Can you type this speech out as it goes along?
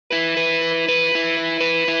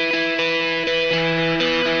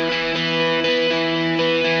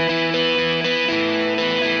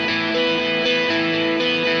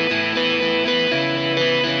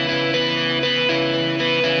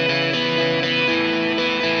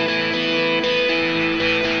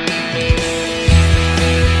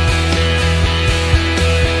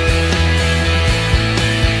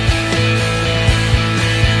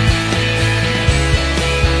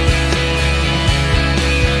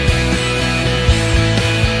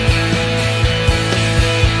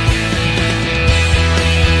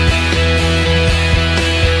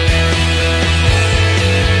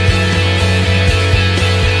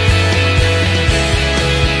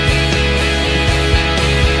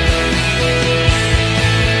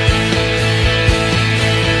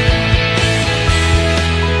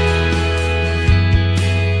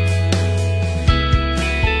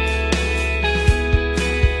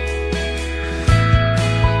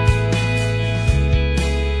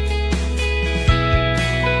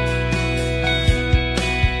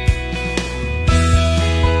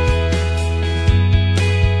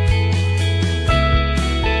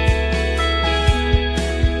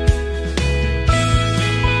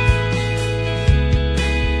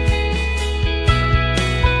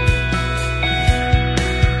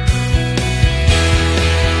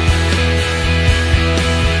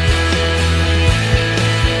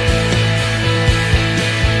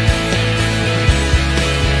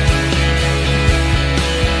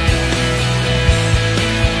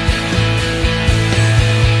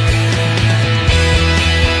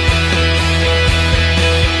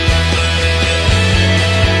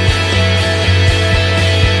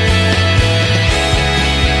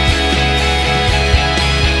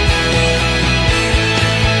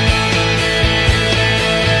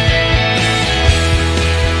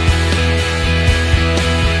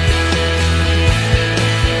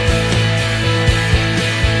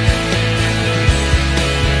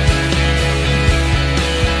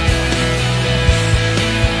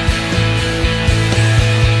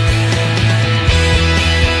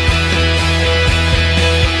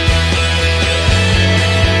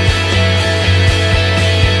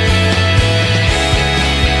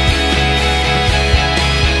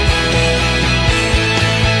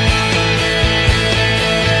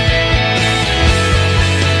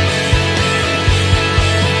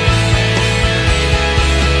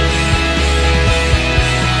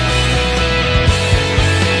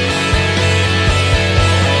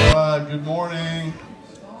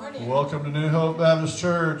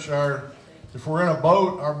church, if we're in a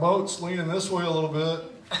boat, our boat's leaning this way a little bit.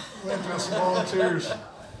 We have to have some volunteers.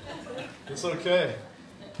 It's okay.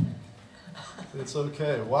 It's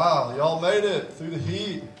okay. Wow, y'all made it through the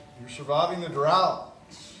heat. You're surviving the drought.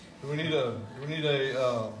 Do we need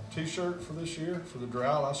a T-shirt for this year for the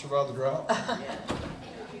drought? I survived the drought.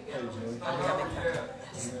 Hey,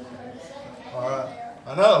 all right.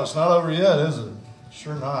 I know it's not over yet, is it?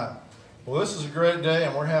 Sure not. Well, this is a great day,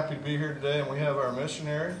 and we're happy to be here today. And we have our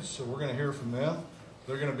missionaries, so we're going to hear from them.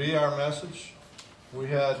 They're going to be our message. We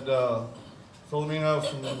had Filomeno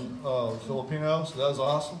from Filipino, so that was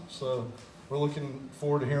awesome. So we're looking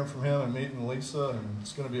forward to hearing from him and meeting Lisa, and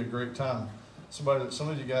it's going to be a great time. Somebody that some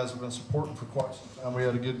of you guys have been supporting for quite some time. We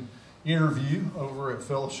had a good interview over at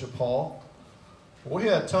Fellowship Hall. We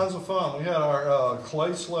had tons of fun. We had our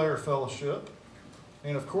Clay Slayer Fellowship.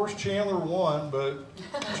 And of course Chandler won, but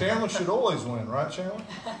Chandler should always win, right, Chandler?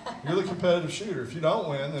 You're the competitive shooter. If you don't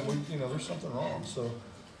win, then there's something wrong. So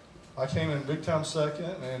I came in big time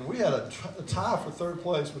second, and we had a tie for third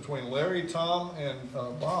place between Larry, Tom, and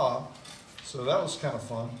Bob. So that was kind of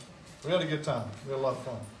fun. We had a good time. We had a lot of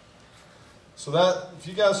fun. So that, if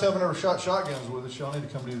you guys haven't ever shot shotguns with us, y'all need to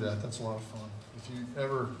come do that. That's a lot of fun. If you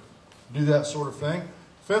ever do that sort of thing.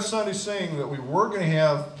 Fifth Sunday Sing that we were going to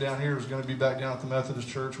have down here is going to be back down at the Methodist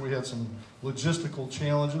Church. We had some logistical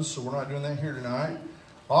challenges, so we're not doing that here tonight.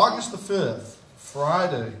 August the 5th,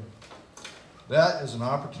 Friday, that is an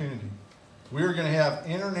opportunity. We are going to have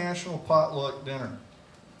International Potluck Dinner.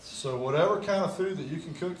 So whatever kind of food that you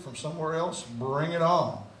can cook from somewhere else, bring it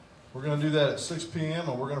on. We're going to do that at 6 p.m.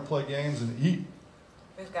 and we're going to play games and eat.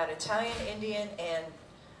 We've got Italian, Indian, and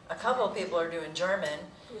a couple of people are doing German.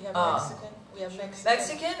 We have Mexican. We have Mexican.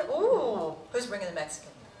 Mexican? Ooh. Who's bringing the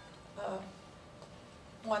Mexican?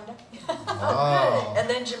 Wanda. Oh, good. And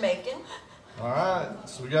then Jamaican. All right.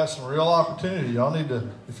 So we got some real opportunity. Y'all need to,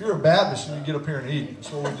 if you're a Baptist, you need to get up here and eat.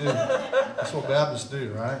 That's what we do. That's what Baptists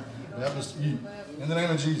do, right? Baptists eat. In the name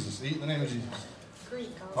of Jesus. Eat in the name of Jesus. Greek.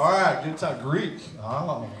 All right. Good time. Greek.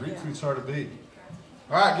 Oh, Greek food's hard to beat.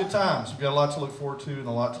 All right. Good times. We've got a lot to look forward to and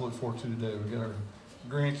a lot to look forward to today. We've got our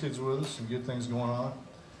grandkids with us and good things going on.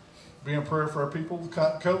 Be in prayer for our people.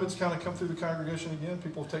 COVID's kind of come through the congregation again.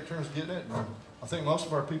 People take turns getting it. And I think most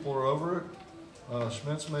of our people are over it.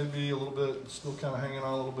 Schmitz may be a little bit, still kind of hanging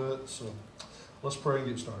on a little bit. So let's pray and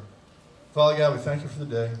get started. Father God, we thank you for the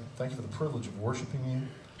day. Thank you for the privilege of worshiping you.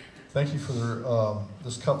 Thank you for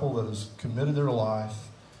this couple that has committed their life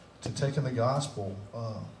to taking the gospel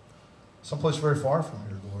someplace very far from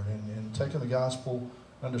here, Lord, and taking the gospel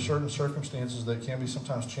under certain circumstances that can be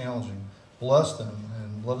sometimes challenging. Bless them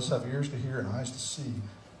and let us have ears to hear and eyes to see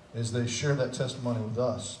as they share that testimony with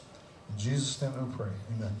us. In Jesus' name we pray.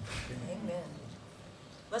 Amen. Amen.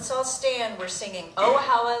 Let's all stand. We're singing, Oh,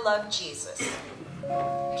 How I Love Jesus.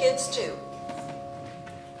 Kids too.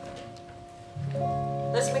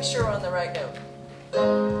 Let's make sure we're on the right note.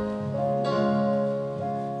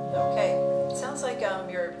 Okay. It sounds like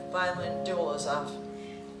your violin dual is off.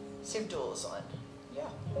 See if dual is on. Yeah.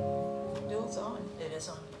 Dual's on. It is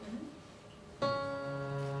on.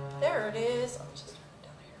 There it is. I'll just turn it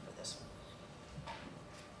down here for this one.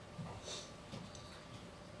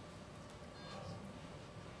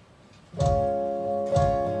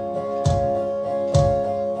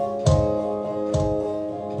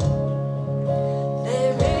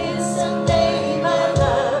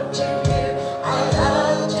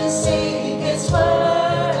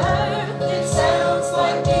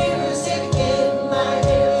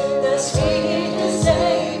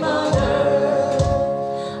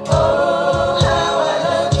 Oh, how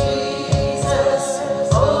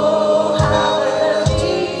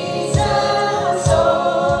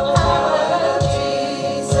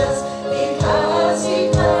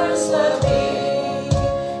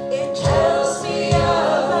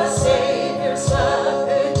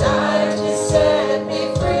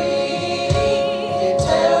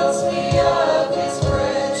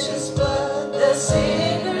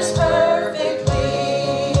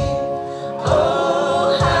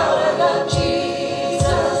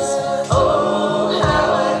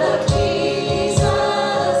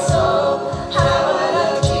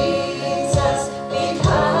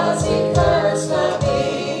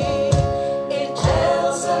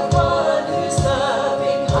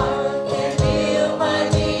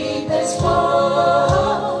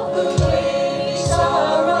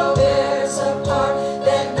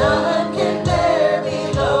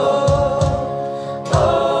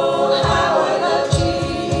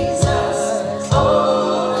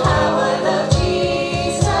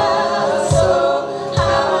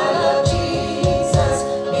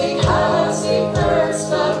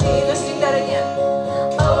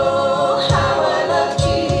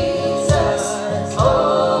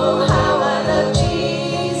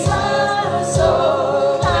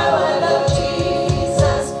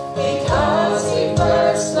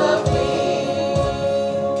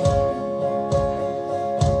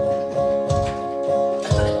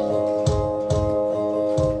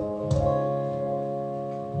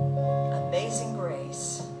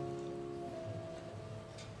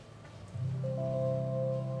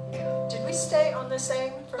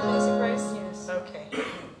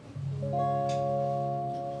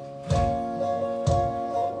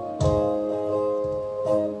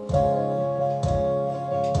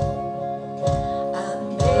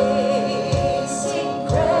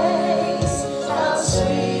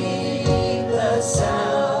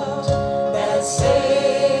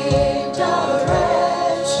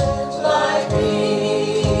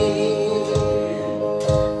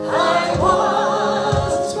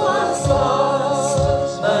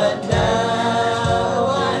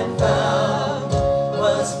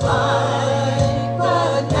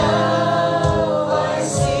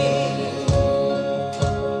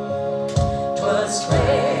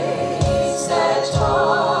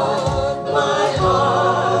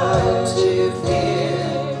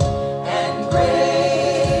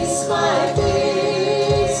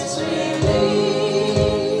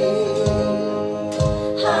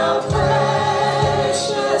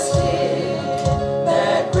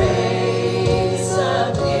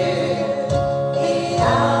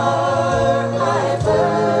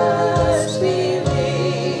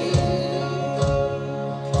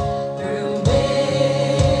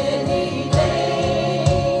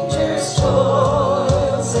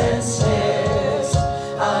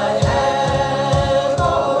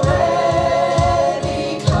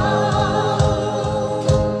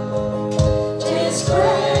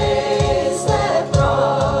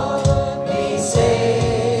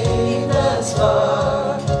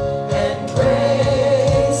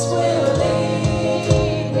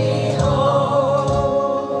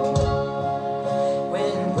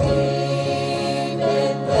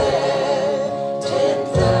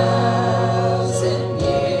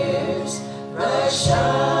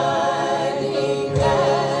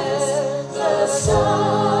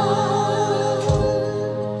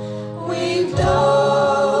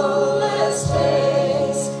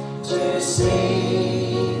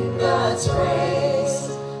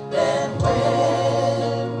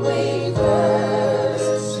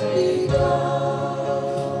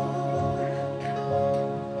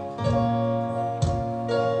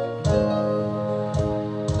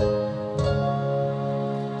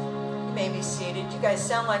guys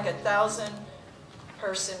sound like a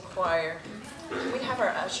 1,000-person choir. Can we have our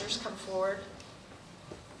ushers come forward?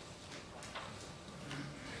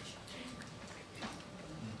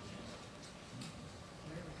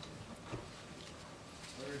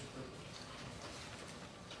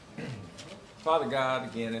 Father God,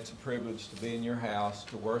 again, it's a privilege to be in your house,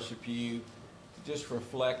 to worship you, to just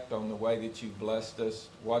reflect on the way that you've blessed us,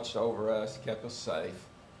 watched over us, kept us safe.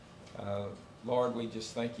 Lord, we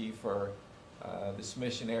just thank you for this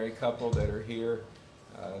missionary couple that are here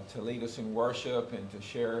to lead us in worship and to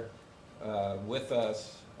share with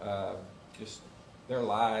us just their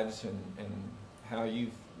lives and how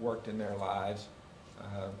you've worked in their lives.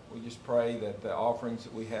 We just pray that the offerings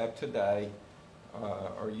that we have today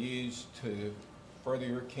are used to further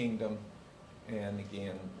your kingdom. And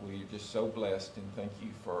again, we're just so blessed and thank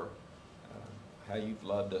you for how you've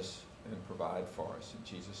loved us and provide for us. In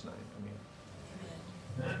Jesus' name, amen.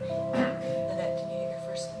 Lynette, can you get your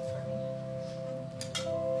first name for me?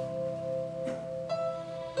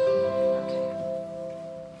 Okay.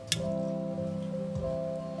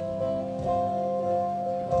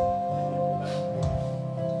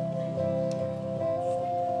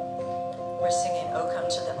 We're singing "Oh Come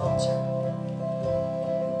to the Altar."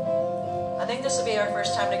 I think this will be our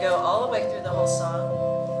first time to go all the way through the whole song.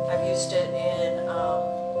 I've used it in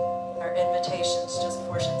our invitations, just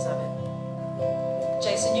portions of it.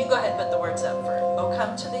 Jason, you go ahead and put the words up for "Oh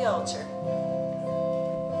Come to the Altar."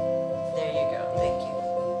 There you go. Thank you.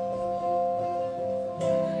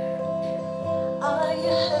 Are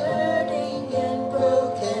you hurting and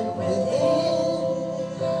broken within?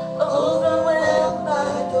 Overwhelmed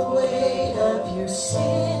by the weight of your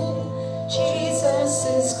sin? Jesus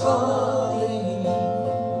is calling.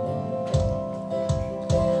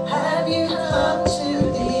 Have you come to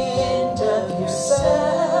the end of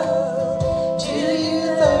yourself? Do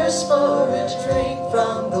you thirst for a drink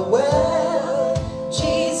from the well?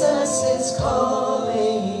 Jesus is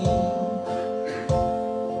calling.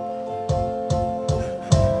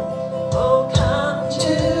 Oh, come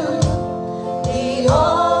to the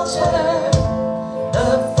altar.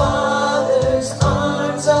 The Father's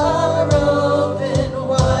arms are open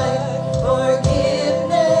wide.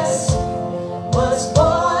 Forgiveness was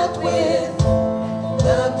bought with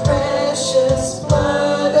the precious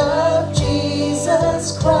blood of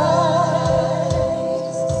Jesus Christ.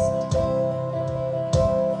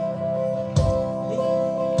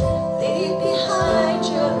 Leave behind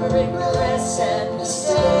your regrets and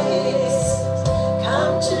mistakes.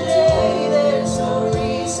 Come today, there's no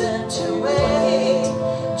reason to wait.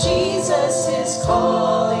 Jesus is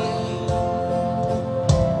calling.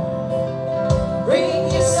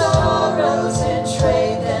 Bring your sorrows and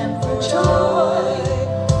trade them for joy.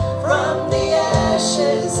 From the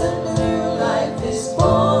ashes a new life is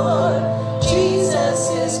born. Jesus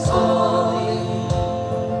is calling.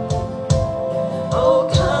 Oh,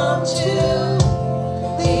 come to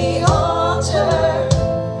the altar.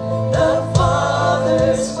 The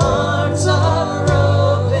Father's arms are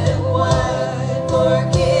open wide.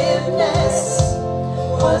 Forgiveness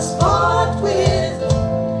was bought with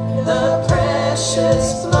the precious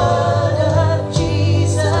blood of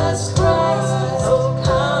Jesus Christ. Oh,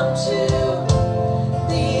 come to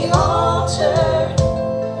the altar.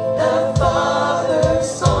 The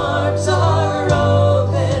Father's arms are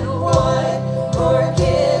open wide.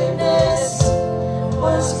 Forgiveness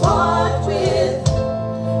was bought with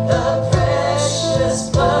the precious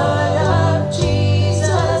blood of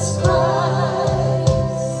Jesus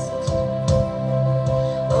Christ.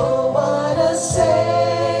 Oh, what a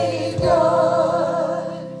Savior.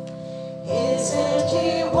 Isn't He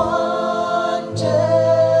wonderful?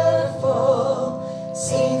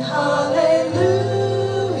 Sing hallelujah.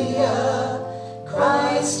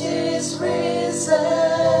 Christ is risen.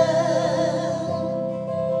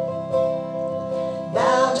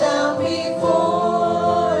 Bow down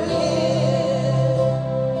before Him,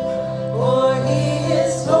 for He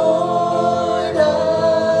is Lord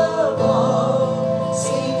of all.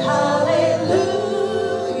 Sing hallelujah,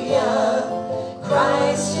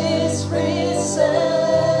 Christ is risen.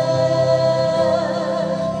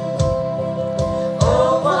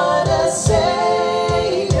 Oh, what a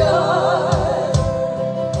Savior.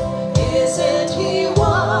 Isn't He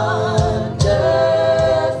wonderful?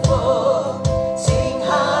 Sing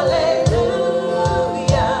hallelujah,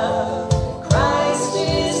 Christ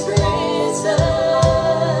is risen.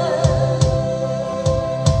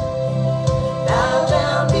 Bow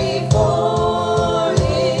down before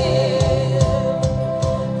Him,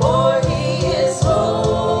 for He is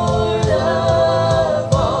Lord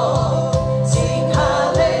of all. Sing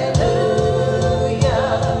hallelujah,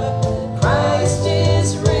 Christ is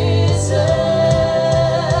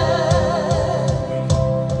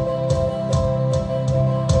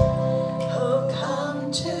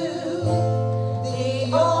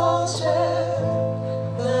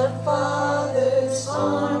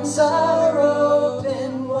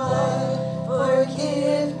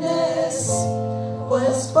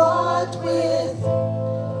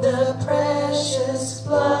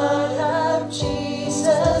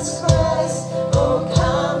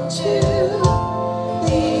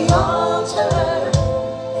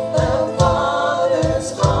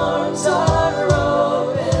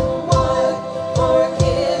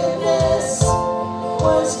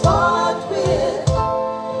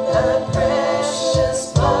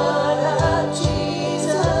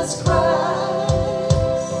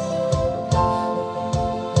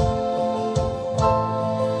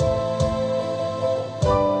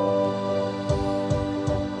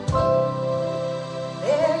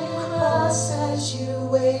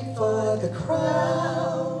like a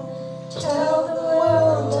crown. Tell the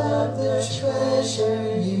world of the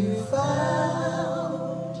treasure you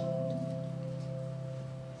found.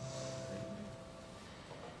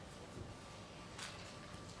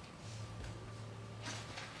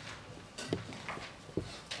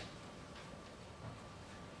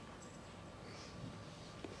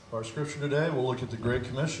 Our scripture today, we'll look at the Great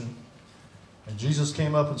Commission. And Jesus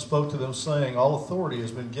came up and spoke to them, saying, All authority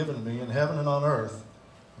has been given to me in heaven and on earth.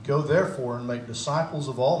 Go therefore and make disciples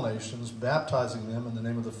of all nations, baptizing them in the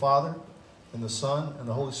name of the Father, and the Son, and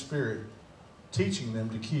the Holy Spirit, teaching them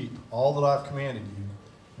to keep all that I've commanded you.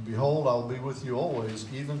 And behold, I will be with you always,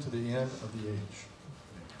 even to the end of the age.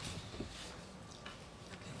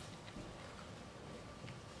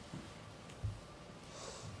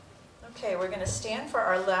 Okay, we're going to stand for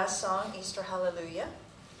our last song, Easter Hallelujah.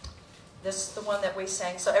 This is the one that we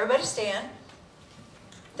sang. So everybody stand.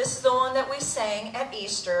 This is the one that we sang at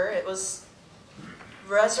Easter. It was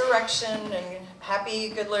resurrection and happy,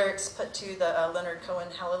 good lyrics put to the Leonard Cohen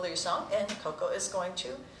Hallelujah song. And Coco is going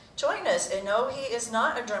to join us. And no, he is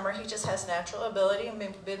not a drummer. He just has natural ability and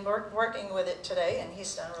been working with it today. And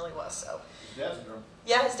he's done really well. So, His dad's a drummer.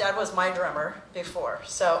 Yeah, his dad was my drummer before.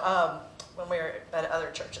 So when we were at other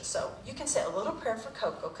churches. So you can say a little prayer for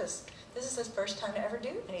Coco because this is his first time to ever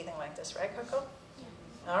do anything like this, right, Coco?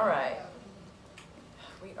 Yeah. All right.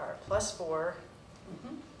 We are +4,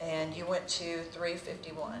 and you went to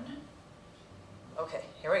 351. Okay,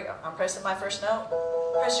 here we go. I'm pressing my first note.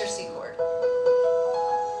 Press your C chord.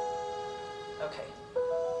 Okay.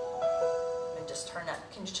 And just turn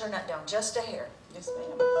that. Can you turn that down just a hair? Yes,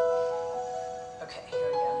 ma'am. Okay, here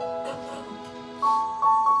we go.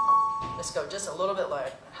 Let's go just a little bit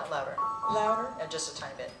louder. Louder? And just a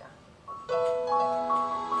tiny bit, yeah.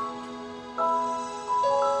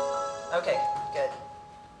 Okay, good.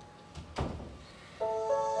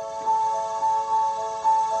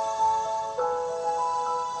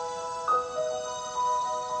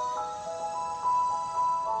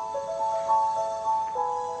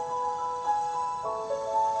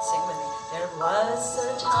 Sing with me. There was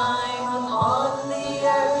a time upon the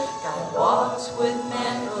earth, God walked with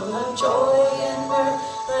men full of joy and mirth,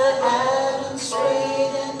 but Adam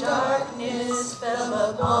strayed and darkness fell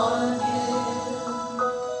upon him.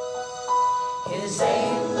 His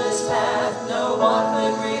aimless path no one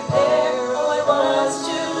could repair. Oh, it was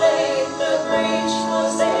too late, the breach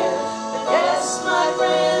was there. But yes, my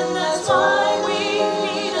friend, that's why we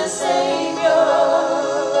need a Savior.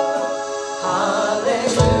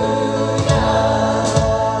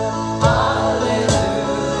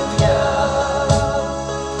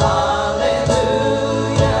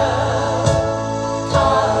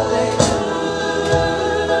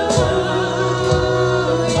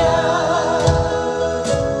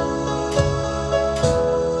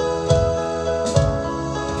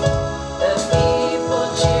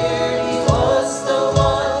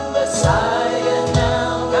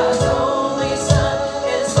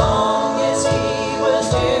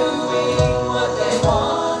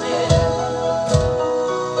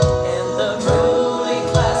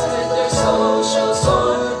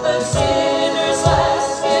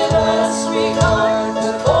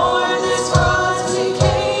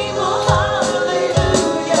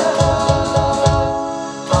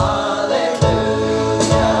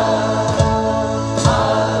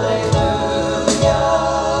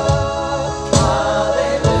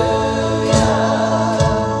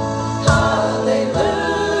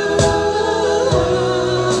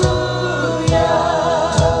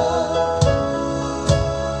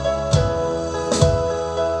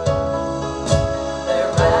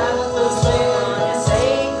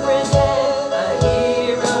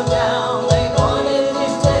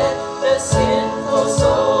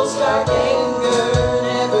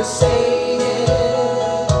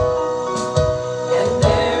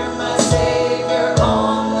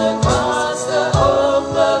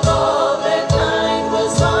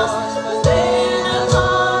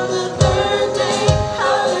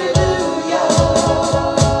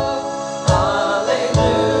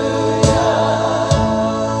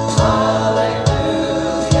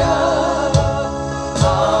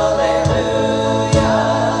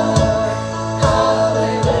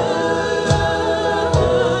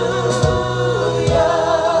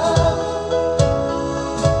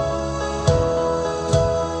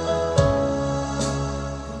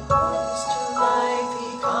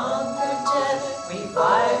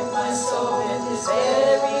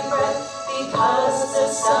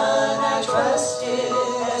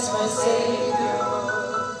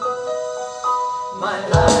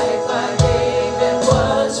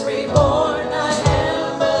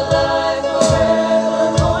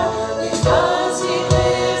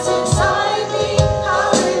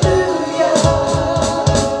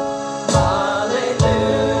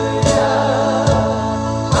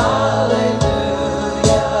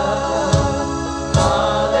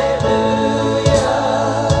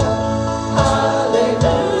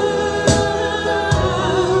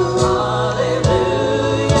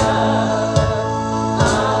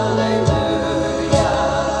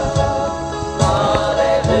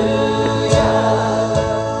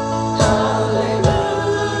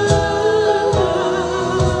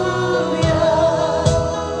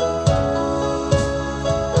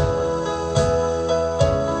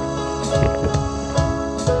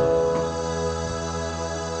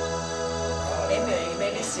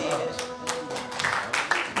 seated.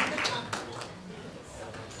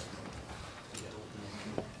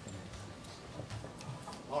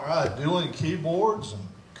 All right, dueling keyboards and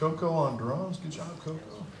Coco on drums. Good job, Coco.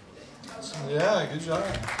 Yeah, good job.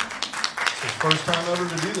 It's his first time ever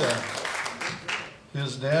to do that.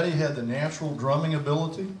 His daddy had the natural drumming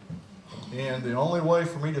ability, and the only way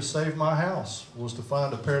for me to save my house was to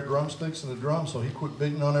find a pair of drumsticks and a drum, so he quit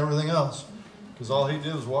beating on everything else, because all he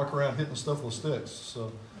did was walk around hitting stuff with sticks.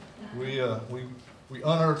 So we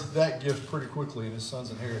unearthed that gift pretty quickly, and his son's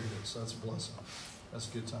inherited it, so that's a blessing. That's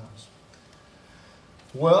good times.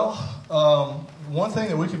 Well, one thing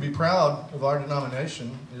that we can be proud of our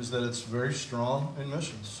denomination is that it's very strong in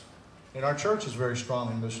missions. And our church is very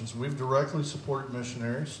strong in missions. We've directly supported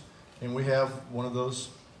missionaries, and we have one of those,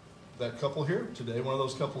 that couple here today, one of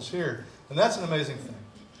those couples here. And that's an amazing thing.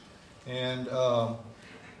 And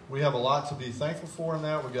we have a lot to be thankful for in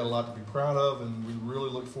that. We've got a lot to be proud of, and we really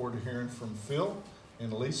look forward to hearing from Phil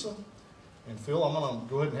and Lisa. And Phil, I'm going to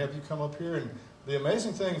go ahead and have you come up here. And the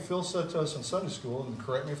amazing thing Phil said to us in Sunday school, and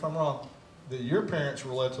correct me if I'm wrong, that your parents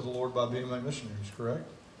were led to the Lord by BMA missionaries, correct?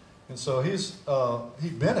 And so he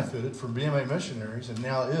benefited from BMA missionaries and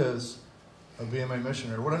now is a BMA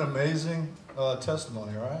missionary. What an amazing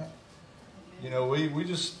testimony, right? You know, we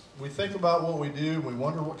think about what we do, and we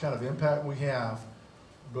wonder what kind of impact we have.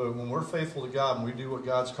 But when we're faithful to God and we do what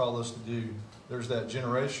God's called us to do, there's that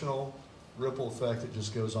generational ripple effect that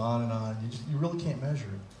just goes on and on. You really can't measure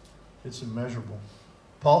it. It's immeasurable.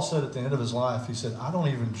 Paul said at the end of his life, he said, I don't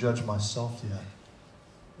even judge myself yet.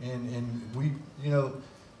 And we, you know,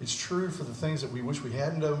 it's true for the things that we wish we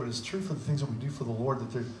hadn't done, but it's true for the things that we do for the Lord,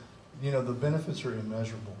 that you know, the benefits are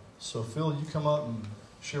immeasurable. So Phil, you come up and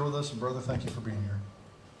share with us, and brother, thank you for being here.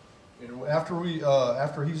 And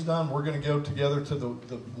after he's done, we're going to go together to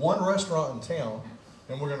the one restaurant in town,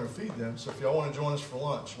 and we're going to feed them. So if y'all want to join us for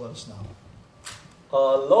lunch, let us know.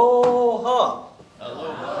 Aloha!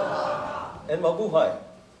 Aloha! And mabuhay.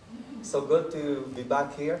 So good to be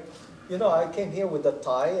back here. You know, I came here with a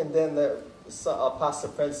tie, and then a pastor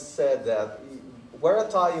friend said that wear a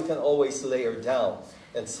tie, you can always layer down.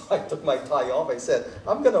 And so I took my tie off. I said,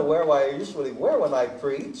 I'm going to wear what I usually wear when I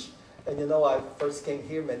preach. And you know, I first came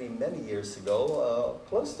here many, many years ago,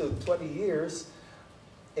 close to 20 years.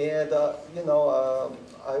 And, you know,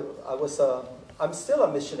 I'm still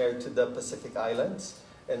a missionary to the Pacific Islands.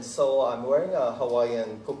 And so I'm wearing a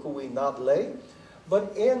Hawaiian kukui natle.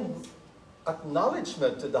 But in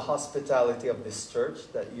acknowledgement to the hospitality of this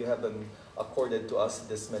church that you have been accorded to us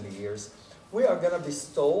this many years, we are going to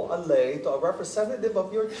bestow a lei to a representative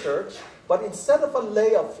of your church, but instead of a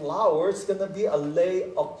lei of flowers, it's going to be a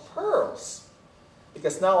lei of pearls.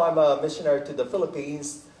 Because now I'm a missionary to the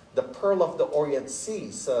Philippines, the Pearl of the Orient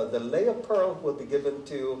Sea. So the lei of pearl will be given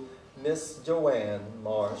to Mrs. Joanne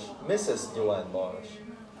Marsh.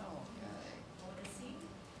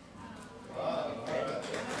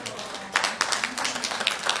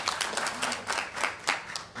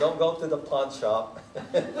 Don't go to the pawn shop.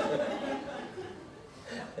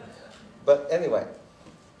 But anyway,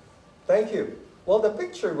 thank you. Well, the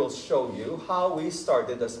picture will show you how we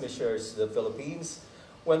started as missionaries to the Philippines.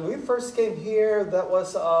 When we first came here, that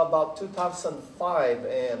was about 2005,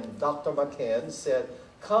 and Dr. McCann said,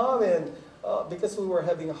 come in, because we were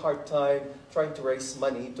having a hard time trying to raise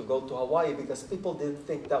money to go to Hawaii because people didn't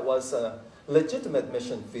think that was a legitimate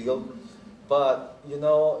mission field. But, you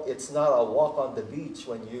know, it's not a walk on the beach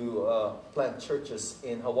when you plant churches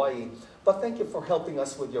in Hawaii. But thank you for helping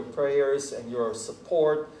us with your prayers and your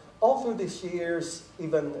support. All through these years,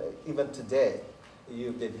 even today,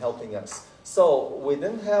 you've been helping us. So we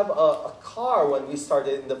didn't have a car when we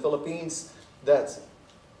started in the Philippines. That's,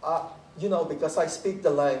 you know, because I speak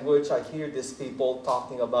the language, I hear these people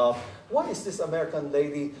talking about, why is this American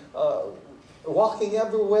lady walking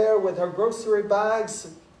everywhere with her grocery bags?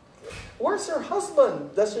 Where's her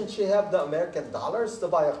husband? Doesn't she have the American dollars to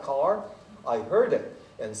buy a car? I heard it.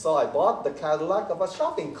 And so I bought the Cadillac of a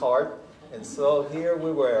shopping cart. And so here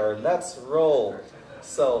we were. Let's roll.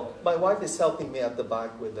 So my wife is helping me at the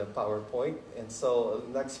back with the PowerPoint. And so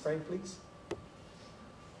next frame, please.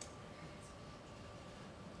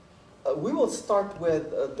 We will start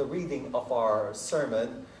with the reading of our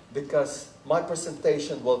sermon because my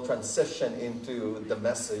presentation will transition into the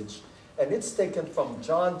message. And it's taken from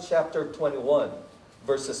John chapter 21,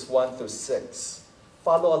 verses 1 through 6.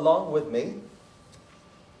 Follow along with me.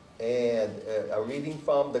 And a reading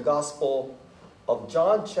from the Gospel of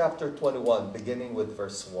John chapter 21, beginning with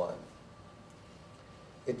verse 1.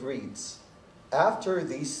 It reads, After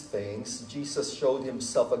these things, Jesus showed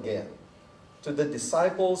himself again to the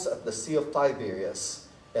disciples at the Sea of Tiberias,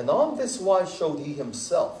 And on this wise showed he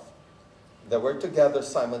himself. There were together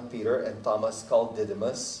Simon Peter and Thomas called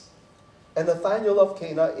Didymus, and Nathanael of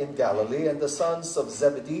Cana in Galilee, and the sons of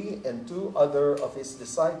Zebedee, and 2 other of his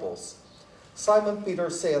disciples. Simon Peter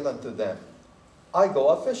saith unto them, I go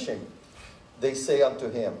a-fishing. They say unto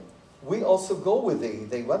him, We also go with thee.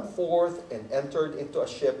 They went forth and entered into a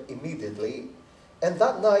ship immediately, and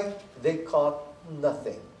that night they caught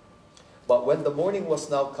nothing. But when the morning was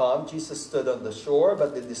now come, Jesus stood on the shore,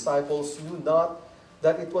 but the disciples knew not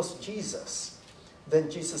that it was Jesus. Then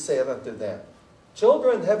Jesus said unto them,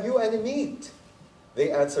 Children, have you any meat?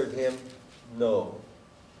 They answered him, No.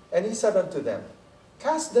 And he said unto them,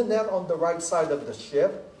 Cast the net on the right side of the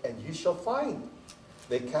ship, and ye shall find.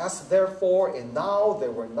 They cast therefore, and now they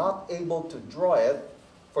were not able to draw it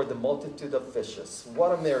for the multitude of fishes.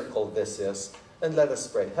 What a miracle this is. And let us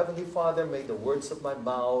pray. Heavenly Father, may the words of my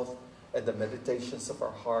mouth and the meditations of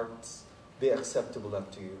our hearts be acceptable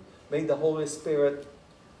unto you. May the Holy Spirit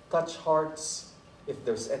touch hearts. If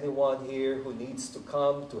there's anyone here who needs to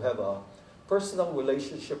come to have a personal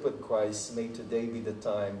relationship with Christ, may today be the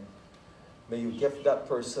time. May you gift that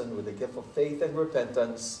person with the gift of faith and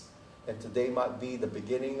repentance, and today might be the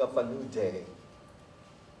beginning of a new day,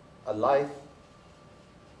 a life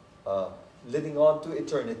leading on to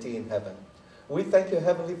eternity in heaven. We thank you,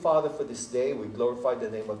 Heavenly Father, for this day. We glorify the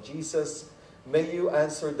name of Jesus. May you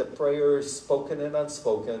answer the prayers spoken and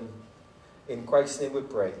unspoken. In Christ's name we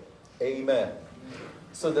pray. Amen.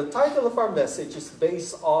 So the title of our message is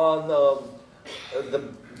based on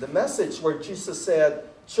the message where Jesus said,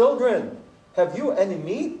 Children, have you any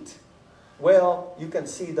meat? Well, you can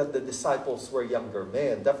see that the disciples were younger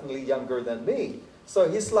men, definitely younger than me. So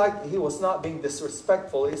he was not being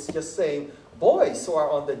disrespectful. He's just saying, boys who are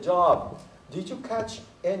on the job, did you catch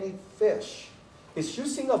any fish? He's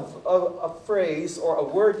using a phrase or a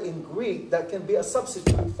word in Greek that can be a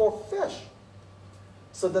substitute for fish.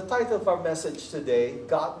 So the title of our message today,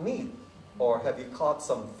 Got Meat, or Have You Caught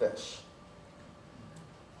Some Fish?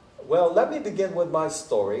 Well, let me begin with my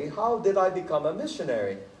story. How did I become a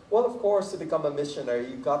missionary? Well, of course, to become a missionary,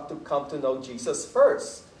 you got to come to know Jesus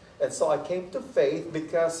first. And so I came to faith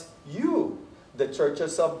because you, the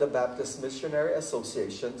Churches of the Baptist Missionary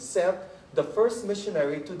Association, sent the first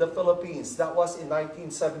missionary to the Philippines. That was in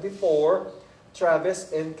 1974,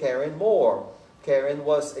 Travis and Karen Moore. Karen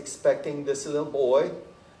was expecting this little boy,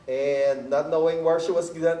 and not knowing where she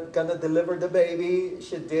was gonna deliver the baby,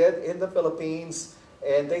 she did in the Philippines,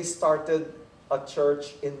 and they started a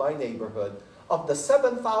church in my neighborhood. Of the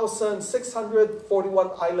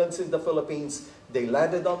 7,641 islands in the Philippines, they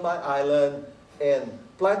landed on my island and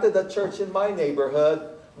planted a church in my neighborhood,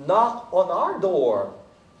 knocked on our door.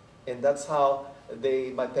 And that's how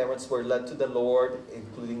my parents were led to the Lord,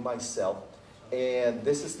 including myself. And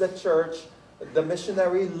this is the church. The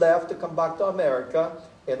missionary left to come back to America,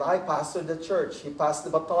 and I pastored the church. He passed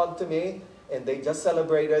the baton to me, and they just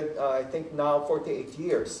celebrated, I think now, 48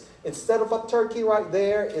 years. Instead of a turkey right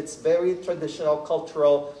there, it's very traditional,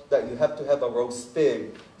 cultural, that you have to have a roast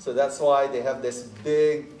pig. So that's why they have this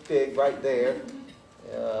big pig right there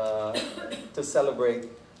to celebrate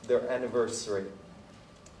their anniversary.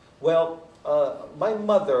 Well, my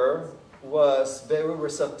mother was very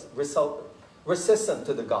resistant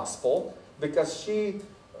to the gospel because she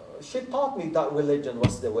taught me that religion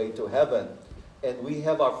was the way to heaven. And we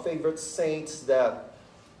have our favorite saints that,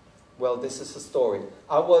 well, this is a story.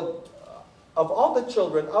 Of all the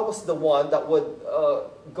children, I was the one that would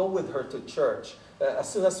go with her to church. As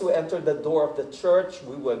soon as we entered the door of the church,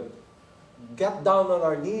 we would get down on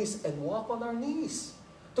our knees and walk on our knees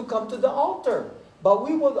to come to the altar. But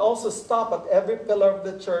we would also stop at every pillar of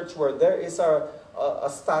the church where there is a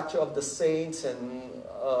statue of the saints and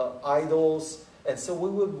idols. And so we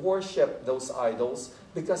would worship those idols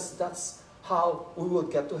because that's how we will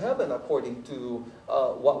get to heaven according to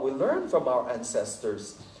what we learned from our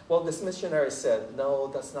ancestors. Well, this missionary said, no,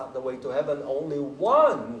 that's not the way to heaven. Only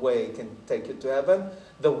one way can take you to heaven.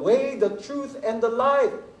 The way, the truth, and the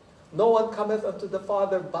life. No one cometh unto the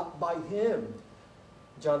Father but by him.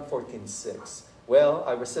 John 14:6. Well,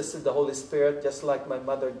 I resisted the Holy Spirit just like my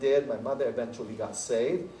mother did. My mother eventually got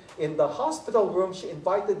saved. In the hospital room, she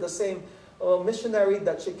invited the same missionary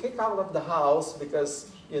that she kicked out of the house because,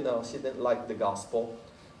 she didn't like the gospel.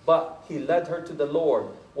 But he led her to the Lord.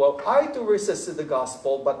 Well, I too resisted the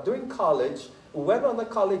gospel, but during college, we went on a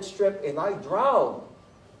college trip and I drowned.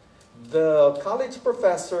 The college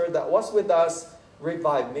professor that was with us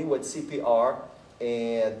revived me with CPR.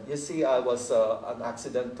 And you see, I was an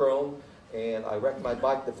accident prone. And I wrecked my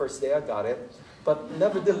bike the first day I got it. But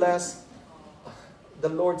nevertheless, the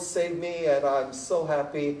Lord saved me, and I'm so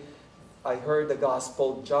happy. I heard the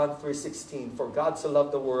gospel, John 3:16, for God so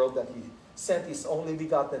loved the world that He sent His only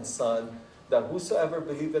begotten Son, that whosoever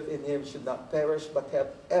believeth in Him should not perish but have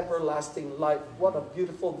everlasting life. What a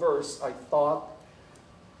beautiful verse, I thought.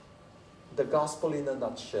 The gospel in a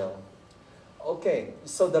nutshell. Okay,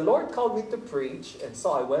 so the Lord called me to preach, and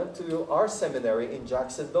so I went to our seminary in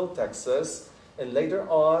Jacksonville, Texas, and later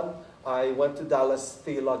on, I went to Dallas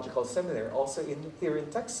Theological Seminary, also here in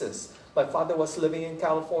Texas. My father was living in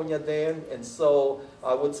California then, and so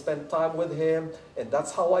I would spend time with him, and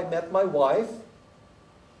that's how I met my wife.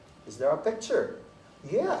 Is there a picture?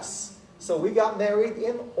 Yes. So we got married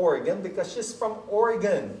in Oregon because she's from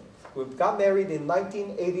Oregon. We got married in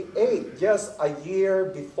 1988, just a year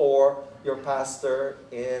before your pastor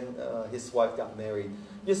and his wife got married.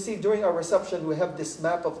 You see, during our reception, we have this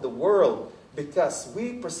map of the world because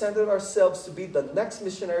we presented ourselves to be the next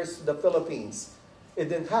missionaries to the Philippines. It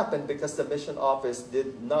didn't happen because the mission office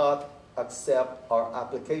did not accept our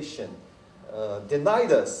application,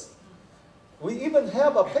 denied us. We even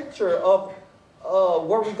have a picture of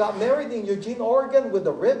where we got married in Eugene, Oregon, with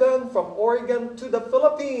a ribbon from Oregon to the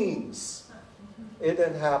Philippines. It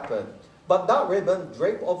didn't happen. But that ribbon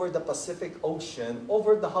draped over the Pacific Ocean,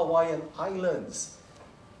 over the Hawaiian Islands.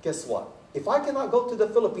 Guess what? If I cannot go to the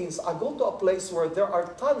Philippines, I go to a place where there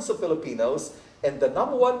are tons of Filipinos, and the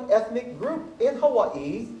 #1 ethnic group in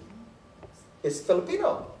Hawaii is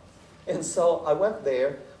Filipino. And so I went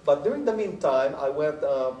there, but during the meantime, I went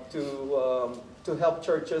to help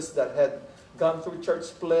churches that had gone through church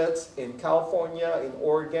splits in California, in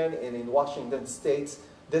Oregon, and in Washington states.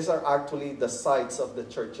 These are actually the sites of the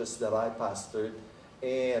churches that I pastored.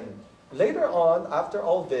 And later on, after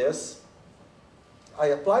all this,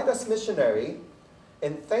 I applied as missionary,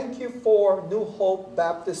 and thank you for New Hope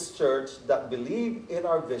Baptist Church that believe in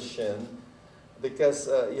our vision, because,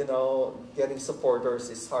 getting supporters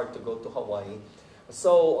is hard to go to Hawaii.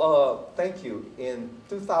 So, thank you. In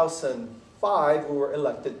 2005, we were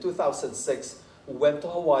elected. 2006, we went to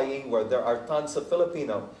Hawaii, where there are tons of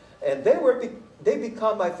Filipino. And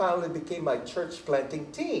my family became my church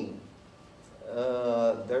planting team.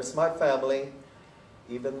 There's my family.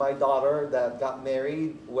 Even my daughter that got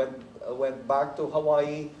married went back to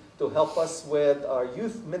Hawaii to help us with our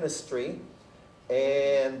youth ministry.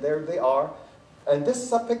 And there they are. And this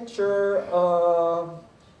is a picture,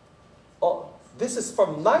 this is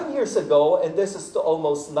from 9 years ago, and this is to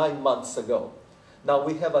almost 9 months ago. Now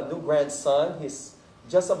we have a new grandson. He's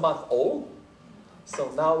just a month old.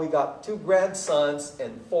 So now we got 2 grandsons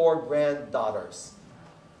and 4 granddaughters,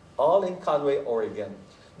 all in Conway, Oregon.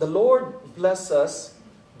 The Lord bless us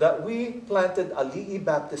that we planted Ali'i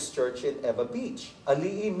Baptist Church in Eva Beach.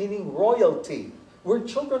 Ali'i meaning royalty. We're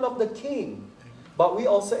children of the King. But we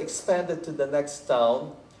also expanded to the next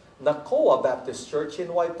town, Nakoa Baptist Church in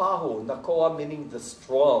Waipahu. Nakoa meaning the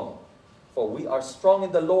strong. For we are strong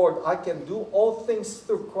in the Lord. I can do all things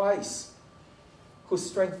through Christ who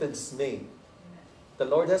strengthens me. The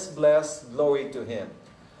Lord has blessed, glory to Him.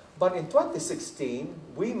 But in 2016,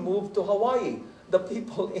 we moved to Hawaii. The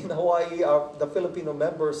people in Hawaii, the Filipino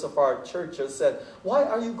members of our churches said, why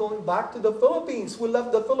are you going back to the Philippines? We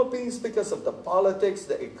left the Philippines because of the politics,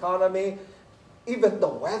 the economy, even the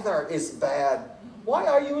weather is bad. Why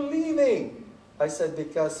are you leaving? I said,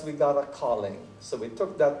 because we got a calling. So we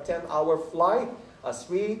took that 10-hour flight as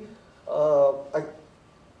we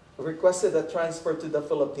requested a transfer to the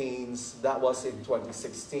Philippines. That was in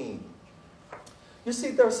 2016. You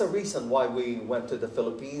see, there's a reason why we went to the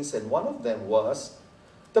Philippines, and one of them was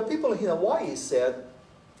the people in Hawaii said,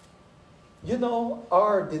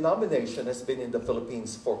 our denomination has been in the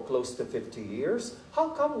Philippines for close to 50 years. How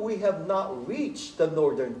come we have not reached the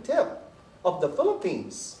northern tip of the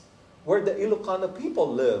Philippines, where the Ilocano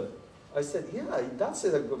people live? I said, yeah, that's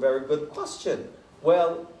a very good question.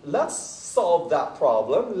 Well, let's solve that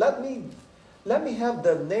problem. Let me have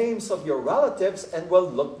the names of your relatives, and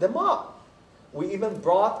we'll look them up. We even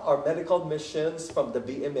brought our medical missions from the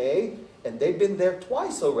BMA, and they've been there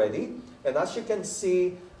twice already. And as you can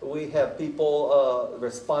see, we have people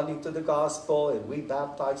responding to the gospel, and we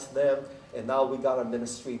baptized them. And now we got a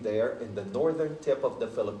ministry there in the northern tip of the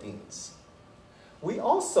Philippines. We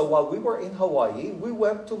also, while we were in Hawaii, we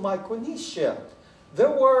went to Micronesia.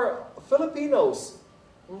 There were Filipinos,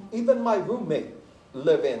 even my roommate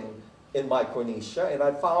lived in Micronesia, and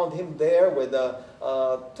I found him there with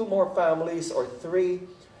 2 more families or 3,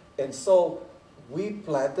 and so we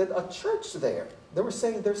planted a church there. They were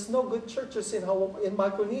saying there's no good churches in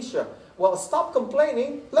Micronesia. Well, stop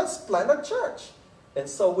complaining, let's plant a church. And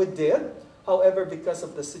so we did. However, because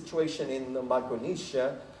of the situation in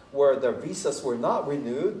Micronesia, where their visas were not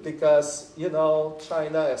renewed because, you know,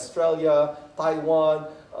 China, Australia, Taiwan,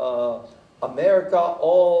 America,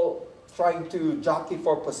 all trying to jockey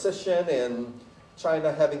for position, and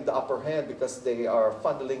China having the upper hand because they are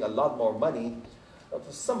funneling a lot more money.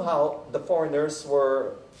 Somehow, the foreigners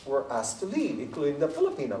were asked to leave, including the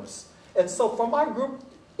Filipinos. And so from my group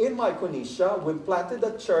in Micronesia, we planted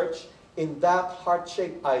a church in that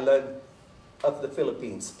heart-shaped island of the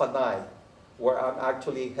Philippines, Panay, where I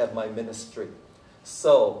actually have my ministry.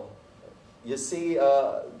 So, you see,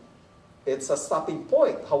 it's a stopping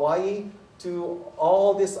point, Hawaii to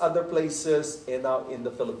all these other places and now in the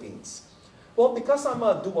Philippines. Well, because I'm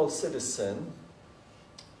a dual citizen,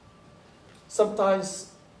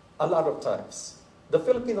 sometimes, a lot of times, the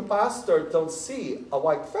Filipino pastor don't see a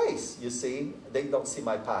white face, you see. They don't see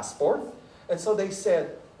my passport. And so they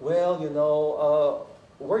said, well, you know,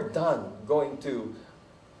 we're done going to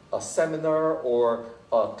a seminar or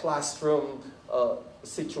a classroom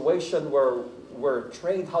situation where we're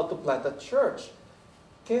trained how to plant a church.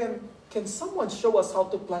 Can someone show us how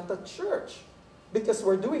to plant a church? Because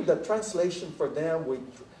we're doing the translation for them.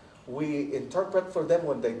 We interpret for them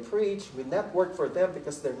when they preach. We network for them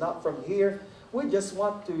because they're not from here. We just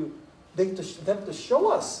want them to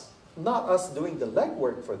show us, not us doing the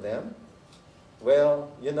legwork for them.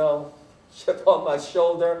 Well, you know, chip on my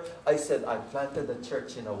shoulder, I said, I planted a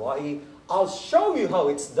church in Hawaii. I'll show you how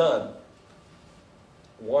it's done.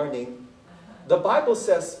 Warning. The Bible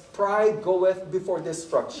says, pride goeth before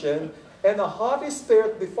destruction, and a haughty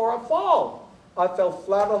spirit before a fall. I fell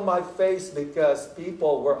flat on my face because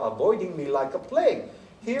people were avoiding me like a plague.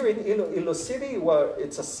 Here in Ilo City, where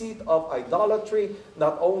it's a seat of idolatry,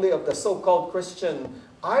 not only of the so-called Christian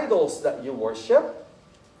idols that you worship,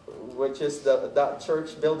 which is that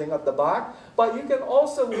church building at the back, but you can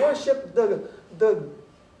also worship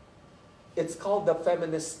it's called the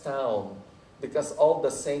feminist town, because all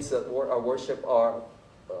the saints that are worshipped are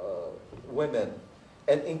women,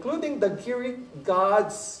 and including the Greek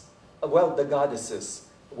gods, well, the goddesses,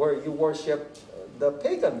 where you worship the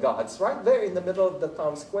pagan gods, right there in the middle of the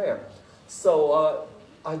town square. So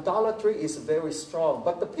idolatry is very strong.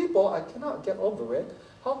 But the people, I cannot get over it.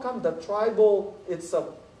 How come the tribal, it's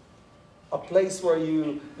a place where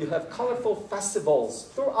you have colorful festivals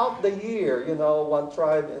throughout the year, you know, one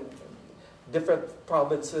tribe in different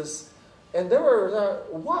provinces. And they were,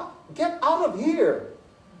 what? Get out of here.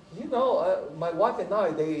 You know, my wife and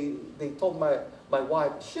I, they told my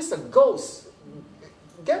wife, she's a ghost.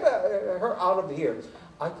 Get her out of here.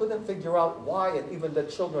 I couldn't figure out why, and even the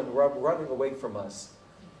children were running away from us.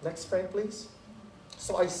 Next frame, please.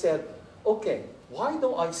 So I said, okay, why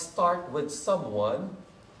don't I start with someone,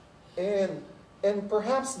 and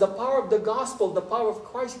perhaps the power of the gospel, the power of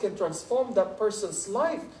Christ can transform that person's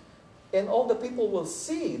life, and all the people will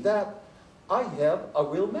see that I have a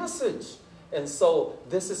real message. And so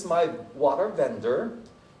this is my water vendor.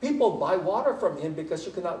 People buy water from him because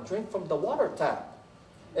you cannot drink from the water tap.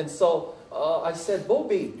 And so I said,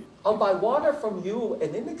 Bobby, I'll buy water from you,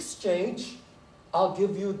 and in exchange, I'll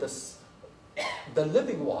give you the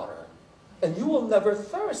living water. And you will never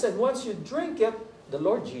thirst. And once you drink it, the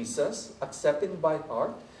Lord Jesus, accept him by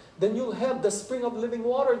heart, then you'll have the spring of living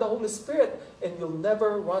water, the Holy Spirit, and you'll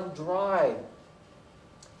never run dry.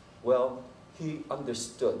 Well, he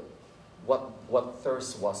understood what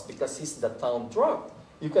thirst was because he's the town drunk.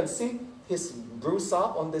 You can see his bruise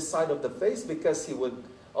up on this side of the face because he would,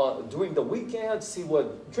 during the weekends, he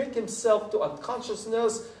would drink himself to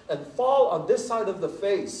unconsciousness and fall on this side of the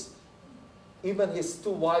face. Even his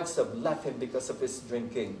 2 wives have left him because of his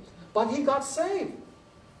drinking. But he got saved.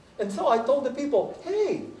 And so I told the people,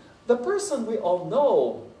 hey, the person we all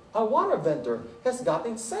know, our water vendor, has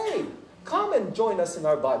gotten saved. Come and join us in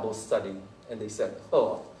our Bible study. And they said,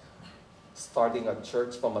 oh, starting a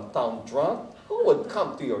church from a town drunk? Who would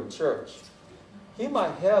come to your church? He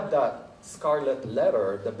might have that scarlet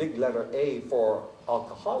letter, the big letter A for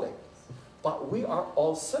alcoholic. But we are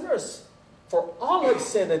all sinners. For all have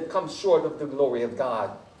sinned and come short of the glory of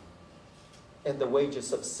God. And the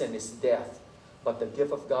wages of sin is death. But the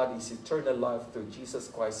gift of God is eternal life through Jesus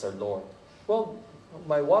Christ our Lord. Well,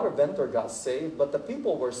 my water vendor got saved, but the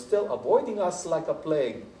people were still avoiding us like a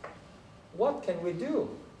plague. What can we do?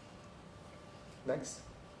 Next.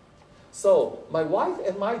 So, my wife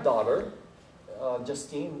and my daughter,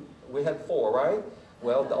 Justine, we had 4, right?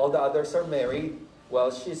 Well, all the others are married.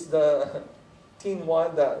 Well, she's the teen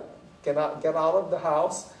one that cannot get out of the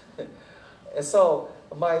house. And so,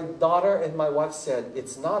 my daughter and my wife said,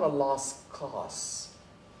 it's not a lost cause.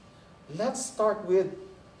 Let's start with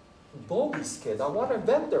Bobby's kid, our water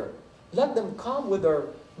vendor. Let them come with their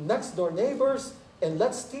next door neighbors And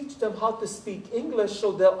let's teach them how to speak English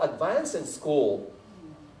so they'll advance in school.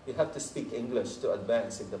 You have to speak English to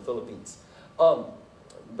advance in the Philippines.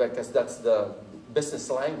 Because that's the business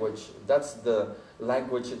language. That's the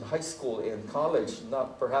language in high school and college,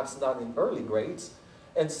 perhaps not in early grades.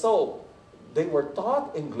 And so they were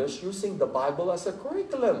taught English using the Bible as a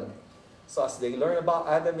curriculum. So as they learn about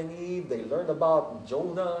Adam and Eve, they learn about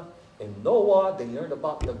Jonah and Noah, they learn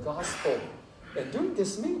about the gospel. And during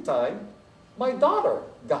this meantime, my daughter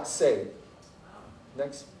got saved.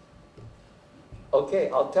 Next. Okay,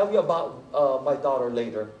 I'll tell you about my daughter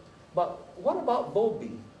later. But what about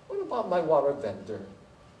Bobby? What about my water vendor?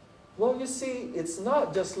 Well, you see, it's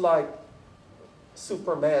not just like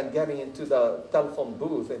Superman getting into the telephone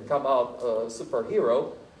booth and come out a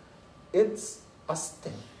superhero. It's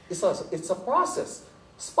a process.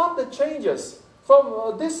 Spot the changes.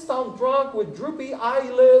 From this town drunk with droopy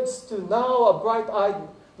eyelids to now a bright-eyed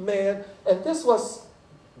man. And this was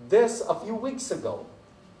a few weeks ago.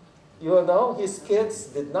 You know, his kids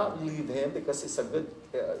did not leave him because he's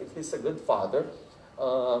a good father.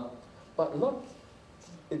 But look,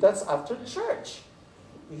 that's after church.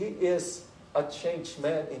 He is a changed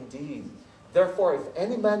man indeed. Therefore, if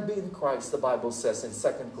any man be in Christ, the Bible says in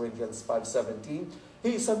 2 Corinthians 5:17,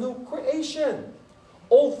 he is a new creation.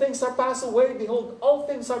 Old things are passed away. Behold, all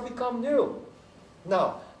things are become new.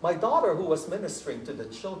 Now, my daughter, who was ministering to the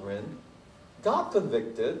children, got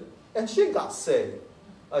convicted and she got saved.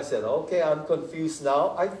 I said, okay, I'm confused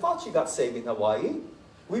now. I thought she got saved in Hawaii.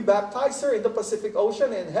 We baptized her in the Pacific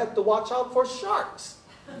Ocean and had to watch out for sharks.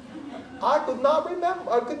 I could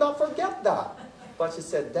not forget that. But she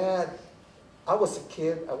said, Dad, I was a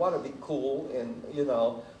kid. I want to be cool and,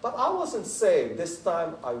 but I wasn't saved. This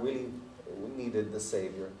time I really needed the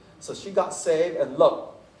Savior. So she got saved, and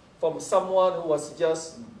look, from someone who was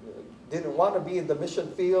just didn't want to be in the mission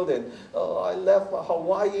field and I left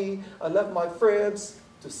Hawaii, I left my friends,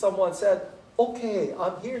 to someone said, okay,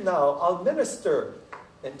 I'm here now, I'll minister.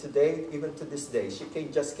 And today, even to this day, she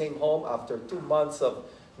just came home after 2 months of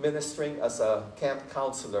ministering as a camp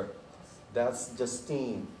counselor. That's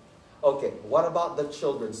Justine. Okay, what about the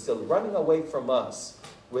children still running away from us?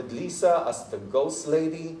 With Lisa as the ghost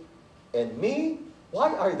lady, and me?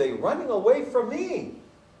 Why are they running away from me?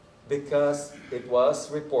 Because it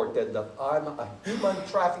was reported that I'm a human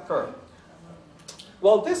trafficker.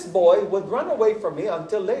 Well, this boy would run away from me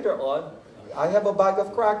until later on. I have a bag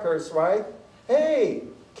of crackers, right? Hey,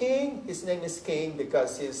 King. His name is King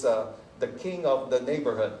because he's the king of the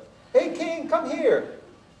neighborhood. Hey, King, come here.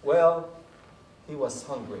 Well, he was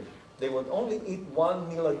hungry. They would only eat 1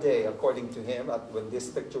 meal a day, according to him, when this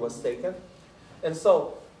picture was taken. And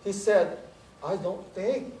so he said, I don't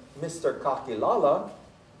think Mr. Kakilala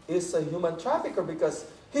is a human trafficker because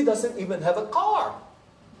he doesn't even have a car.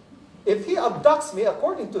 If he abducts me,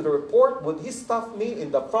 according to the report, would he stuff me in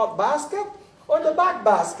the front basket or the back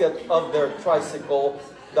basket of their tricycle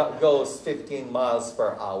that goes 15 miles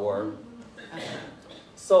per hour?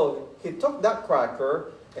 So he took that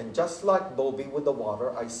cracker, and just like Bobby with the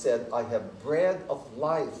water, I said, I have bread of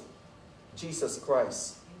life, Jesus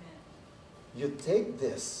Christ. You take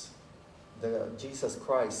this, the Jesus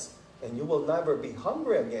Christ, and you will never be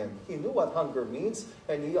hungry again. He knew what hunger means,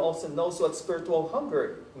 and he also knows what spiritual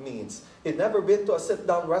hunger means. He'd never been to a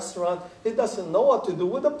sit-down restaurant. He doesn't know what to do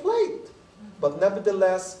with a plate. But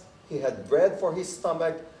nevertheless, he had bread for his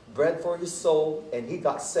stomach, bread for his soul, and he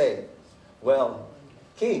got saved. Well,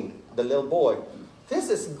 King, the little boy, this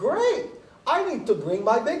is great. I need to bring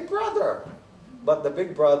my big brother. But the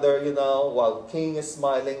big brother, while King is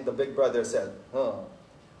smiling, the big brother said,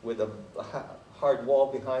 with a hard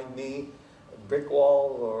wall behind me, a brick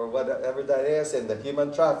wall or whatever that is, and the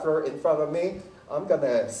human trafficker in front of me, I'm going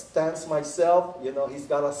to stance myself. He's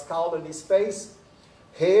got a scowl on his face,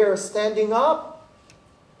 hair standing up.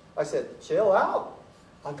 I said, chill out.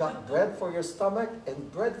 I got bread for your stomach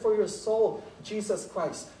and bread for your soul, Jesus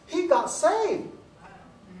Christ. He got saved.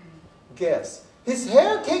 Guess, his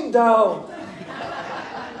hair came down.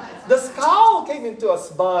 The scowl came into a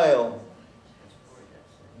smile.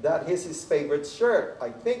 That is his favorite shirt. I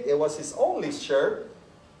think it was his only shirt.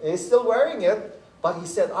 And he's still wearing it. But he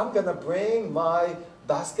said, I'm going to bring my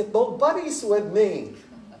basketball buddies with me.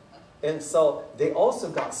 And so they also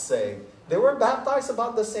got saved. They were baptized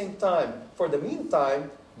about the same time. For the meantime,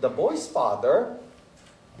 the boy's father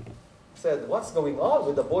said, what's going on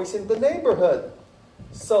with the boys in the neighborhood?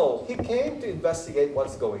 So he came to investigate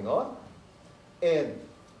what's going on. And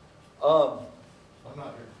I'm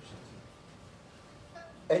not here.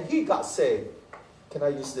 And he got saved. Can I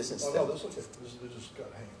use this instead? Oh, no, that's okay. This just got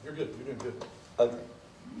hanging. You're good. You're doing good. Okay.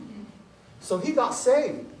 So he got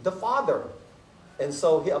saved, the father. And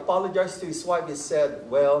so he apologized to his wife. He said,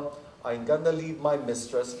 well, I'm going to leave my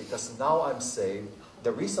mistress because now I'm saved.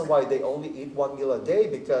 The reason why they only eat 1 meal a day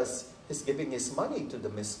because he's giving his money to the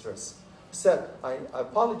mistress. He said, I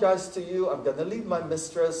apologize to you. I'm going to leave my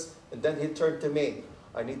mistress. And then he turned to me.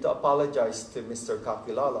 I need to apologize to Mr.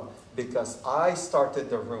 Kakilala because I started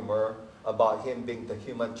the rumor about him being the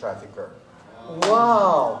human trafficker.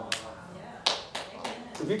 Wow.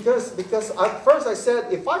 Because at first I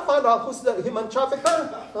said, if I find out who's the human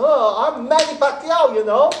trafficker, I'm Manny Pacquiao, you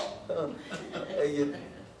know.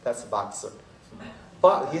 That's a boxer.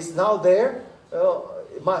 But he's now there.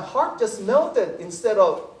 My heart just melted instead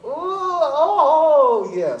of,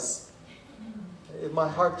 oh, yes. My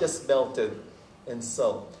heart just melted. And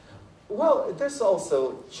so, well, there's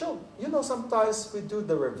also children. You know, sometimes we do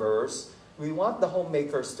the reverse. We want the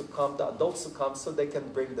homemakers to come, the adults to come so they can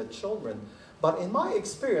bring the children. But in my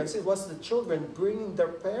experience, it was the children bringing their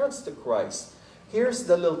parents to Christ. Here's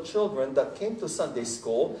the little children that came to Sunday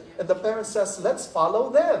school, and the parent says, let's follow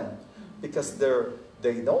them. Because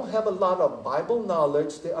they don't have a lot of Bible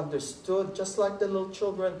knowledge. They understood, just like the little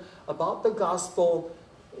children, about the gospel,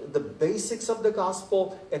 the basics of the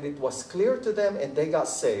gospel, and it was clear to them, and they got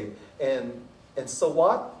saved. And so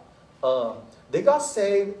what? They got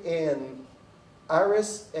saved, and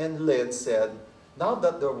Iris and Lynn said, now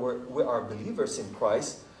that we are believers in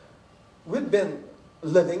Christ, we've been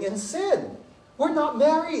living in sin. We're not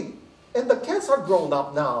married. And the kids are grown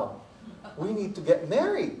up now. We need to get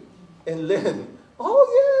married. And Lynn, oh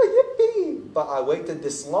yeah, yippee. But I waited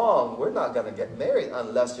this long. We're not going to get married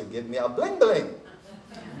unless you give me a bling bling.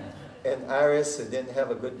 And Iris, who didn't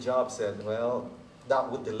have a good job, said, well,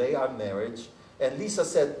 that would delay our marriage. And Lisa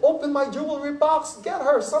said, open my jewelry box, get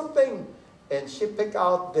her something. And she picked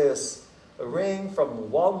out this ring from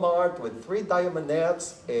Walmart with 3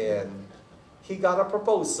 diamondettes, and he got a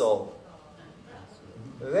proposal.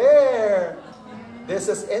 There. This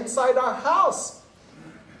is inside our house.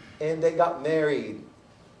 And they got married.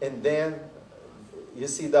 And then, you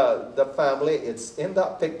see the family, it's in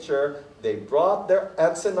that picture. They brought their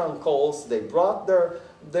aunts and uncles. They brought their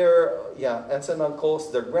aunts and uncles,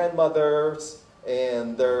 their grandmothers,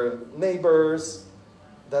 and their neighbors.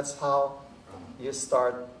 That's how you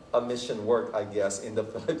start a mission work, I guess, in the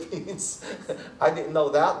Philippines. I didn't know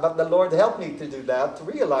that, but the Lord helped me to do that, to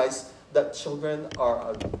realize that children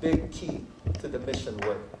are a big key to the mission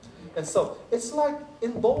work. And so, it's like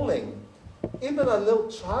in bowling. Even a little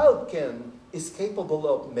child is capable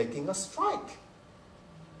of making a strike.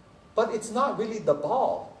 But it's not really the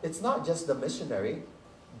ball. It's not just the missionary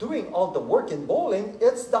doing all the work in bowling.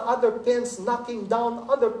 It's the other pins knocking down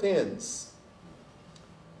other pins.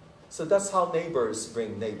 So that's how neighbors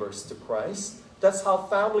bring neighbors to Christ. That's how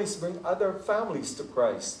families bring other families to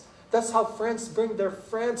Christ. That's how friends bring their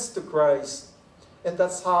friends to Christ. And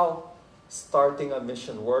that's how starting a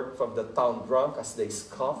mission work from the town drunk as they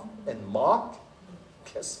scoff and mock.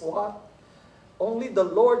 Guess what? Only the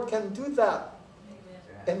Lord can do that.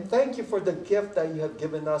 And thank you for the gift that you have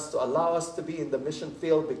given us to allow us to be in the mission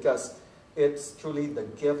field, because it's truly the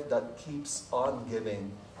gift that keeps on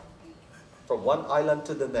giving from one island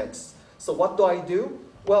to the next. So what do?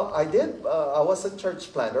 Well, I was a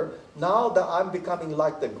church planter. Now that I'm becoming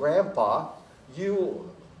like the grandpa,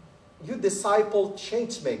 you disciple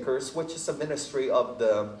change makers, which is a ministry of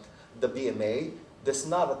the BMA. There's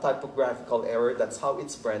not a typographical error. That's how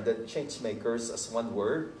it's branded, change makers as one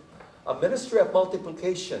word. A ministry of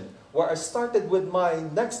multiplication, where I started with my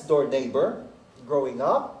next door neighbor growing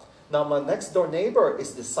up. Now my next door neighbor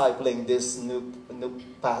is discipling this new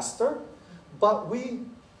pastor. But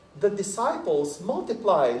the disciples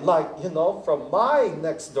multiply, like, from my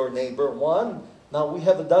next door neighbor, 1, now we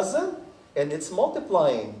have a dozen, and it's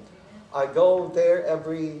multiplying. I go there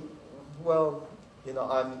I'm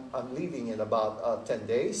leaving in about 10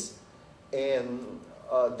 days, and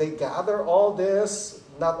they gather all this,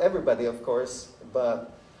 not everybody, of course,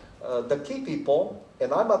 but the key people,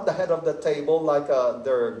 and I'm at the head of the table like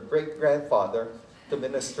their great-grandfather to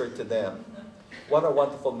minister to them. What a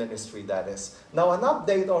wonderful ministry that is. Now, an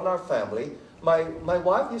update on our family. My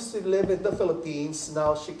wife used to live in the Philippines.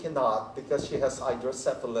 Now she cannot because she has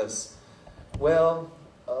hydrocephalus. Well,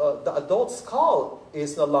 the adult skull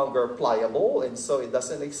is no longer pliable, and so it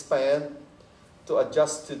doesn't expand to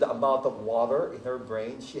adjust to the amount of water in her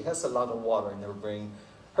brain. She has a lot of water in her brain.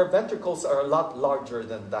 Her ventricles are a lot larger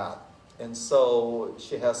than that, and so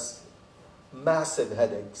she has massive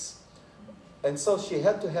headaches. And so she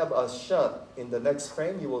had to have a shunt. In the next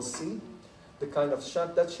frame, you will see the kind of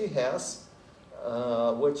shunt that she has,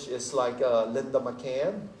 which is like Linda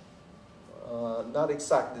McCann. Not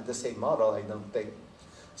exactly the same model, I don't think.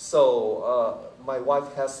 So my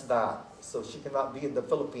wife has that. So she cannot be in the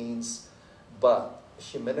Philippines, but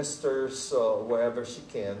she ministers wherever she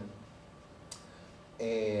can.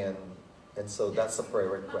 And so that's a prayer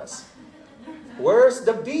request. Where's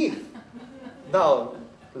the beef? Now,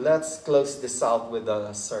 let's close this out with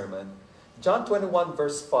a sermon. John 21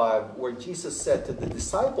 verse 5, where Jesus said to the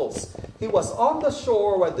disciples, he was on the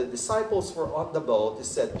shore while the disciples were on the boat. He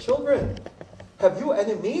said, children, have you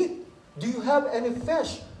any meat? Do you have any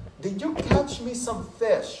fish? Did you catch me some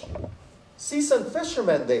fish? Seasoned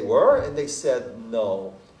fishermen they were, and they said,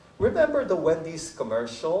 no. Remember the Wendy's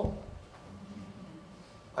commercial?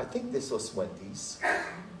 I think this was Wendy's.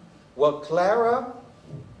 Well, Clara,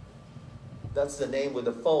 that's the name with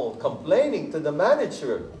the phone, complaining to the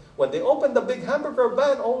manager. When they opened the big hamburger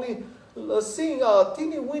van, only seeing a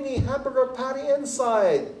teeny-weeny hamburger patty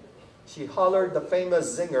inside, she hollered the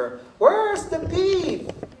famous zinger, where's the beef?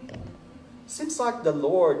 Seems like the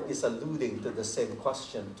Lord is alluding to the same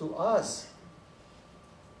question to us,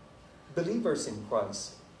 believers in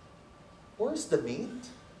Christ. Where's the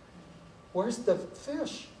meat? Where's the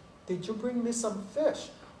fish? Did you bring me some fish?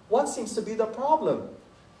 What seems to be the problem?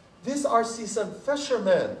 These are seasoned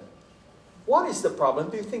fishermen. What is the problem?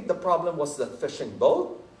 Do you think the problem was the fishing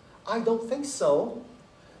boat? I don't think so.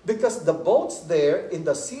 Because the boats there in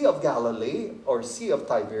the Sea of Galilee, or Sea of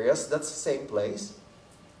Tiberias, that's the same place,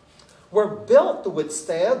 were built to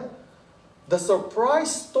withstand the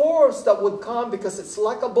surprise storms that would come, because it's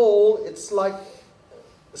like a bowl, it's like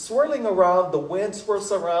swirling around, the wind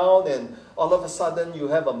swirls around, and all of a sudden you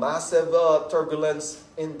have a massive turbulence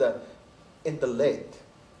in the lake.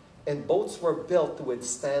 And boats were built to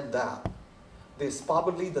withstand that. This is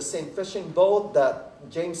probably the same fishing boat that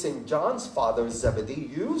James and John's father Zebedee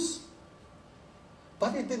used.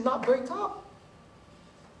 But it did not break up.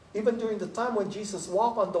 Even during the time when Jesus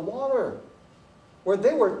walked on the water, where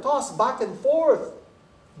they were tossed back and forth,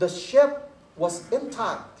 the ship was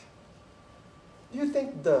intact. Do you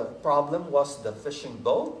think the problem was the fishing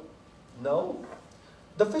boat? No.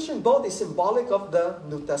 The fishing boat is symbolic of the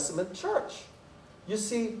New Testament church. You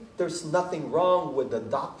see, there's nothing wrong with the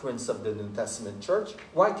doctrines of the New Testament church.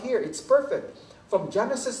 Right here, it's perfect. From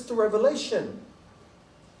Genesis to Revelation,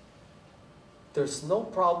 there's no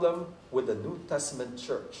problem with the New Testament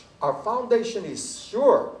church. Our foundation is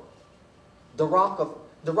sure. The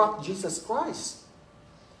rock Jesus Christ.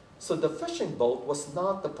 So the fishing boat was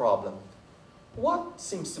not the problem. What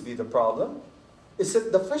seems to be the problem? Is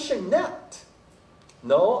it the fishing net?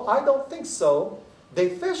 No, I don't think so. They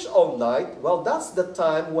fish all night. Well, that's the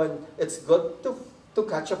time when it's good to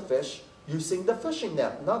catch a fish using the fishing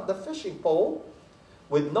net, not the fishing pole.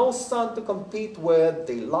 With no sun to compete with,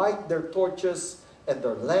 they light their torches and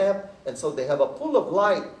their lamp, and so they have a pool of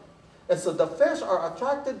light. And so the fish are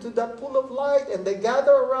attracted to that pool of light, and they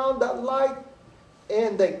gather around that light,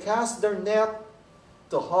 and they cast their net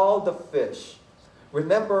to haul the fish.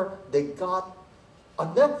 Remember, they got a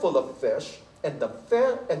net full of fish, and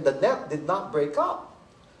the net did not break up.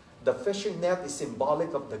 The fishing net is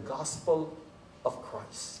symbolic of the gospel of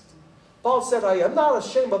Christ. Paul said, I am not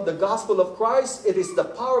ashamed of the gospel of Christ. It is the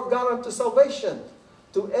power of God unto salvation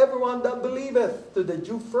to everyone that believeth, to the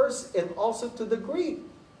Jew first and also to the Greek.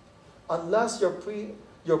 Unless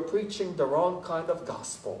you're preaching the wrong kind of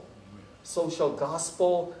gospel. Social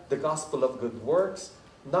gospel, the gospel of good works,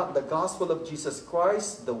 not the gospel of Jesus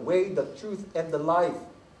Christ, the way, the truth, and the life.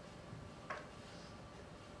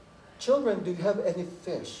 Children, do you have any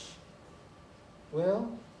fish?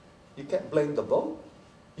 Well, you can't blame the boat.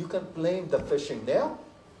 You can't blame the fishing net.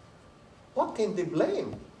 What can they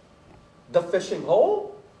blame? The fishing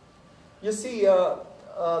hole? You see,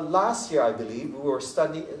 last year, I believe, we were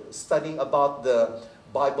studying about the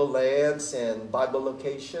Bible lands and Bible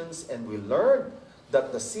locations, and we learned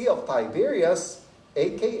that the Sea of Tiberias,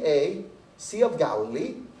 aka Sea of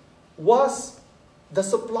Galilee, was the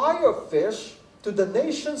supplier of fish to the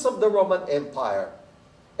nations of the Roman Empire.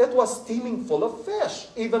 It was steaming full of fish.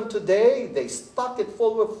 Even today, they stock it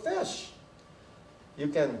full of fish. You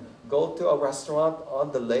can go to a restaurant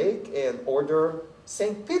on the lake and order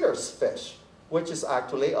St. Peter's fish, which is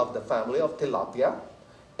actually of the family of tilapia.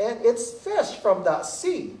 And it's fish from that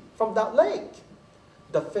sea, from that lake.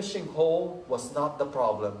 The fishing hole was not the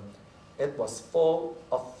problem. It was full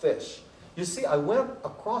of fish. You see, I went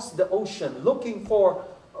across the ocean looking for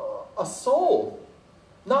a soul,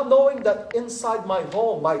 not knowing that inside my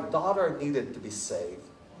home, my daughter needed to be saved.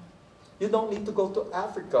 You don't need to go to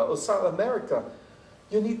Africa or South America.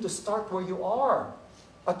 You need to start where you are,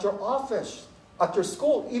 at your office, at your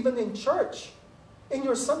school, even in church, in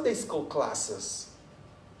your Sunday school classes,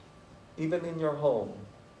 even in your home.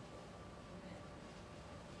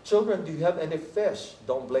 Children, do you have any fish?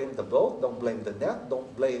 Don't blame the boat, don't blame the net,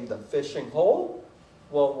 don't blame the fishing hole.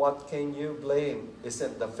 Well, what can you blame?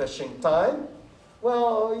 Isn't the fishing time?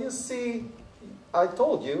 Well, you see, I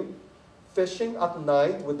told you, fishing at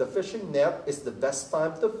night with the fishing net is the best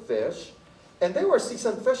time to fish. And they were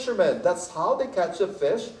seasoned fishermen. That's how they catch the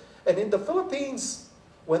fish. And in the Philippines,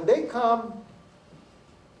 when they come,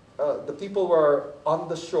 the people were on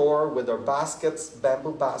the shore with their baskets,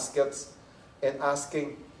 bamboo baskets, and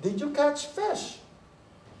asking, did you catch fish?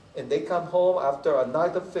 And they come home after a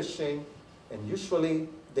night of fishing, and usually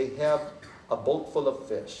they have a boat full of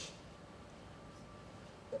fish.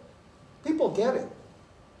 People get it,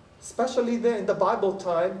 especially there in the Bible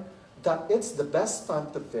time, that it's the best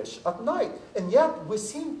time to fish at night. And yet, we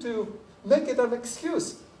seem to make it an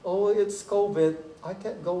excuse. Oh, it's COVID, I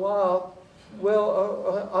can't go out.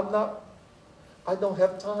 Well, I don't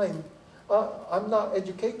have time. I'm not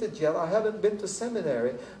educated yet. I haven't been to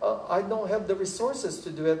seminary. I don't have the resources to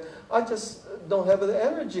do it. I just don't have the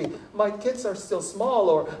energy. My kids are still small,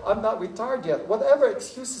 or I'm not retired yet. Whatever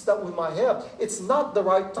excuses that we might have, it's not the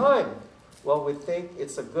right time. Well, we think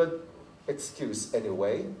it's a good excuse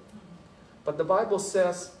anyway. But the Bible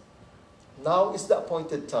says, now is the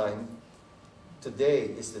appointed time. Today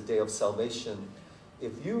is the day of salvation.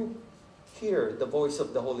 If you hear the voice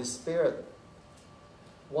of the Holy Spirit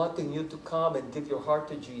wanting you to come and give your heart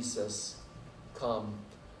to Jesus, come.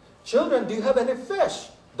 Children, do you have any fish?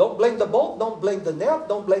 Don't blame the boat, don't blame the net,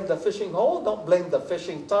 don't blame the fishing hole, don't blame the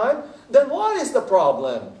fishing time. Then what is the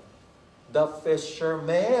problem? The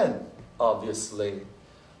fisherman, obviously.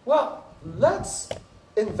 Well, let's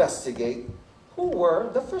investigate who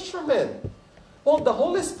were the fishermen. Well, the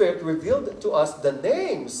Holy Spirit revealed to us the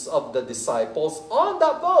names of the disciples on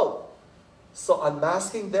that boat. So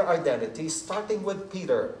unmasking their identity, starting with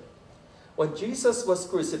Peter. When Jesus was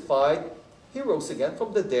crucified, he rose again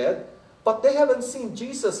from the dead, but they haven't seen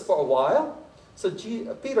Jesus for a while. So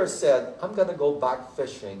Peter said, I'm going to go back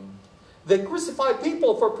fishing. They crucify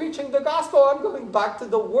people for preaching the gospel. I'm going back to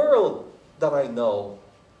the world that I know.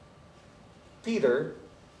 Peter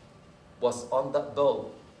was on that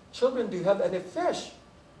boat. Children, do you have any fish?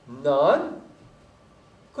 None.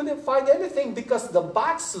 Couldn't find anything because the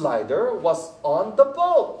backslider was on the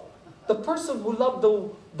boat. The person who loved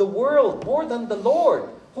the world more than the Lord.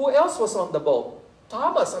 Who else was on the boat?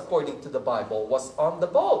 Thomas, according to the Bible, was on the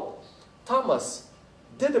boat. Thomas,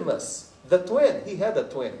 Didymus, the twin. He had a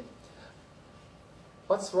twin.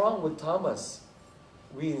 What's wrong with Thomas?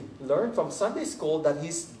 We learned from Sunday school that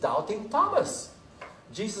he's doubting Thomas.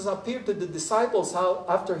 Jesus appeared to the disciples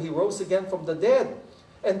after he rose again from the dead.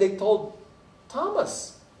 And they told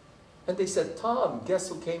Thomas. And they said, Tom, guess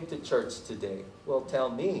who came to church today? Well, tell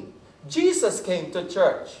me. Jesus came to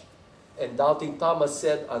church. And doubting Thomas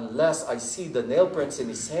said, unless I see the nail prints in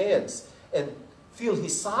his hands and feel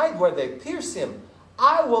his side where they pierce him,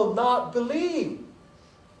 I will not believe.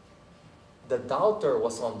 The doubter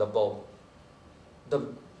was on the boat. The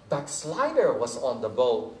backslider was on the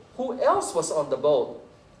boat. Who else was on the boat?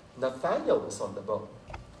 Nathanael was on the boat.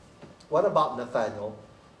 What about Nathanael?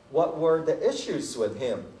 What were the issues with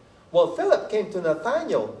him? Well, Philip came to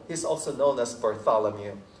Nathanael. He's also known as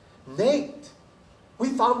Bartholomew. Nate, we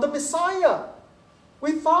found the Messiah.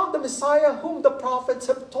 We found the Messiah whom the prophets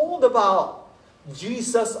have told about.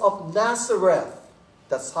 Jesus of Nazareth.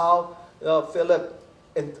 That's how Philip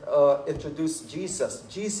introduced Jesus.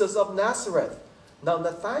 Jesus of Nazareth. Now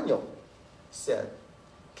Nathanael said,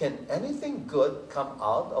 can anything good come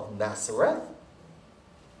out of Nazareth?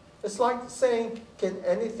 It's like saying, can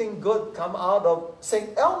anything good come out of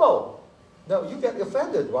St. Elmo? Now, you get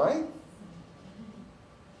offended, right?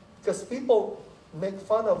 Because people make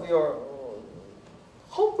fun of your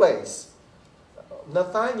home place.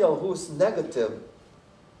 Nathanael, who's negative,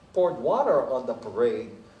 poured water on the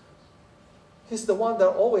parade. He's the one that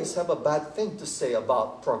always have a bad thing to say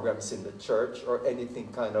about programs in the church or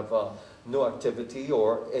anything kind of a new activity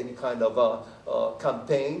or any kind of a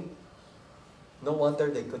campaign. No wonder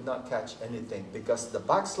they could not catch anything because the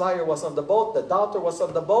backslider was on the boat, the doubter was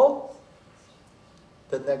on the boat,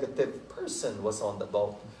 the negative person was on the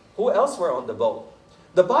boat. Who else were on the boat?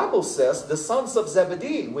 The Bible says the sons of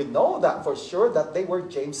Zebedee. We know that for sure that they were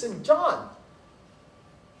James and John.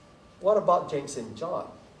 What about James and John?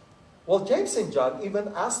 Well, James and John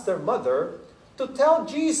even asked their mother to tell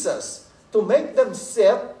Jesus to make them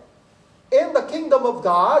sit in the kingdom of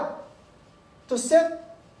God, to sit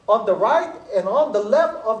on the right and on the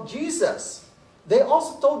left of Jesus. They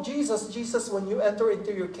also told Jesus, Jesus, when you enter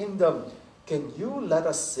into your kingdom, can you let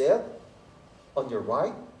us sit on your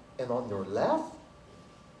right and on your left?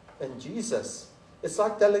 And Jesus It's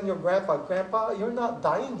like telling your grandpa, Grandpa, you're not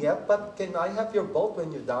dying yet, but can I have your boat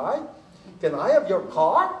when you die? Can I have your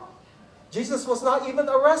car? Jesus was not even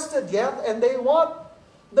arrested yet, and they want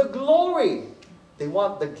the glory. They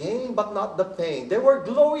want the gain, but not the pain. They were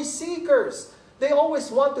glory seekers. They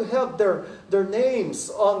always want to have their names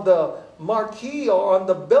on the marquee or on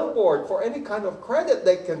the billboard for any kind of credit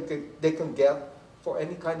they can get for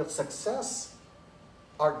any kind of success.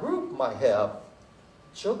 Our group might have.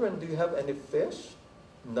 Children, do you have any fish?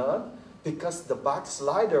 None. Because the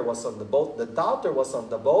backslider was on the boat, the doubter was on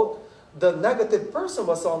the boat, the negative person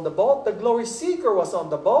was on the boat, the glory seeker was on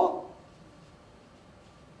the boat.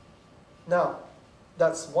 Now,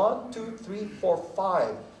 that's 1, 2, 3, 4,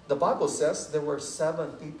 5. The Bible says there were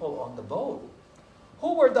 7 people on the boat.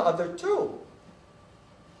 Who were the other 2?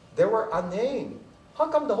 They were unnamed. How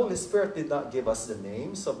come the Holy Spirit did not give us the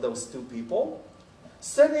names of those 2 people?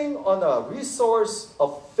 Sitting on a resource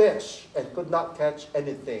of fish and could not catch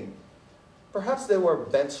anything. Perhaps they were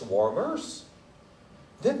bench warmers.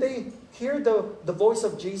 Did they hear the voice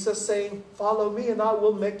of Jesus saying, "Follow me and I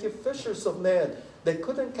will make you fishers of men"? They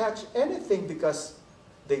couldn't catch anything because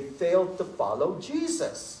they failed to follow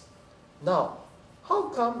Jesus. Now, how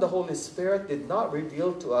come the Holy Spirit did not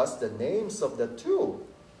reveal to us the names of the 2?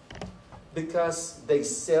 Because they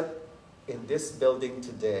sit in this building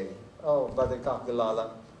today. Oh, Brother Kakilala,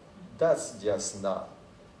 that's not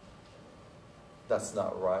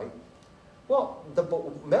right. Well, the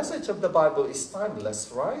message of the Bible is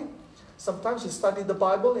timeless, right? Sometimes you study the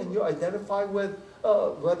Bible and you identify with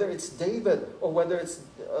whether it's David or whether it's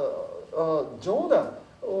Jonah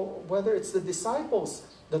or whether it's the disciples.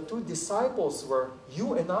 The 2 disciples were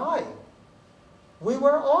you and I. We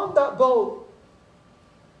were on that boat.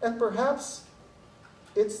 And perhaps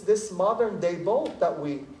it's this modern day boat that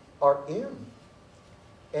we are in.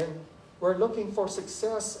 And we're looking for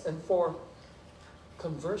success and for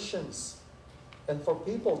conversions and for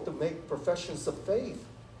people to make professions of faith.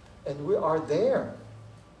 And we are there.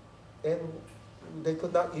 And they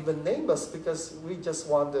could not even name us because we just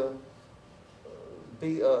want to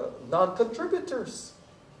be non-contributors.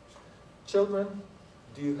 Children,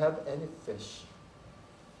 do you have any fish?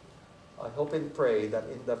 I hope and pray that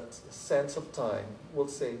in that sense of time, we'll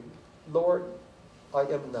say, Lord, I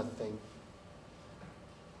am nothing,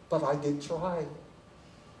 but I did try.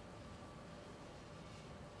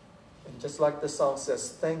 And just like the song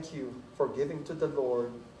says, thank you for giving to the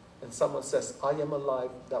Lord. And someone says, I am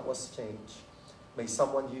alive, that was changed. May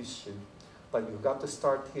someone use you. But you've got to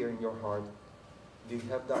start here in your heart. Do you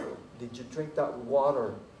have that? Did you drink that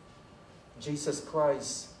water? Jesus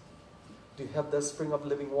Christ. Do you have the spring of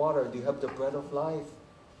living water? Do you have the bread of life?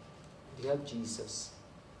 Do you have Jesus?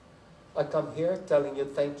 I come here telling you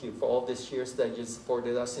thank you for all these years that you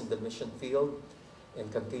supported us in the mission field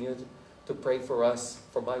and continued to pray for us,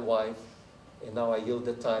 for my wife. And now I yield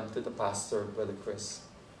the time to the pastor, Brother Chris.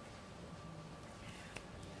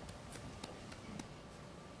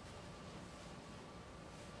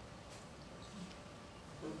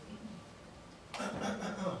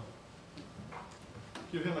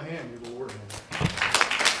 Give him a hand, give the Lord a hand.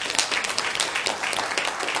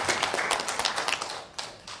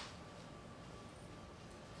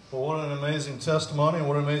 Well, what an amazing testimony and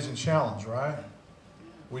what an amazing challenge, right?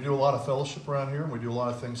 We do a lot of fellowship around here. We do a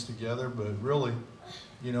lot of things together, but really,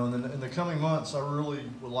 you know, in the coming months, I really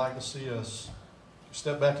would like to see us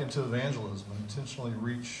step back into evangelism and intentionally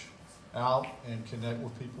reach out and connect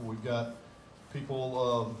with people. We've got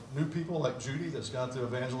people, new people like Judy that's gone through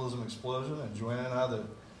Evangelism Explosion, and Joanna and I that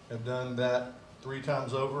have done that 3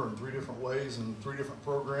 times over in 3 different ways and 3 different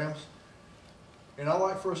programs. And I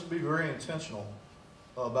like for us to be very intentional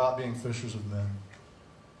about being fishers of men.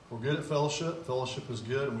 We're good at fellowship. Fellowship is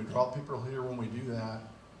good, and we draw people here when we do that.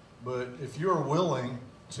 But if you're willing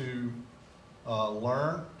to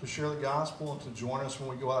learn to share the gospel and to join us when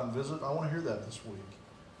we go out and visit, I want to hear that this week.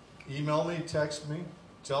 Email me, text me,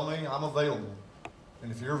 tell me I'm available.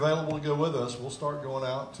 And if you're available to go with us, we'll start going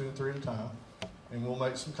out 2 and 3 at a time, and we'll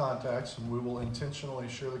make some contacts, and we will intentionally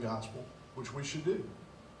share the gospel, which we should do.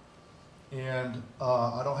 And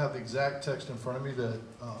I don't have the exact text in front of me that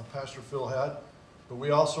Pastor Phil had, but we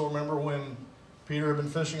also remember when Peter had been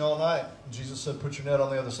fishing all night, and Jesus said, put your net on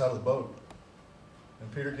the other side of the boat. And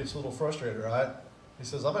Peter gets a little frustrated, right? He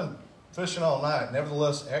says, I've been fishing all night.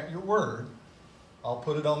 Nevertheless, at your word, I'll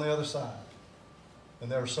put it on the other side. And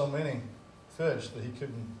there were so many fish that he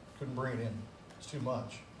couldn't bring it in. It's too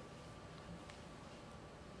much.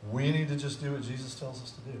 We need to just do what Jesus tells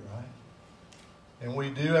us to do, right? And we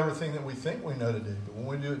do everything that we think we know to do. But when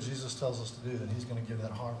we do what Jesus tells us to do, then he's going to give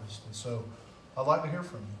that harvest. And so I'd like to hear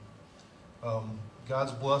from you.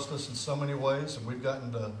 God's blessed us in so many ways, and we've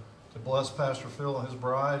gotten to bless Pastor Phil and his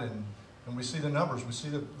bride, and we see the numbers. We see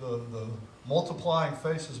the multiplying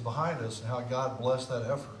faces behind us and how God blessed that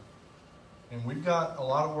effort. And we've got a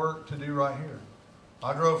lot of work to do right here.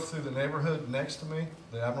 I drove through the neighborhood next to me,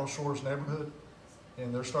 the Admiral Shores neighborhood,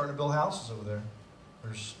 and they're starting to build houses over there.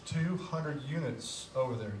 There's 200 units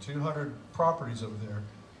over there, 200 properties over there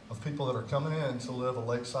of people that are coming in to live a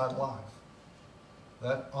lakeside life.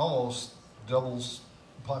 That almost doubles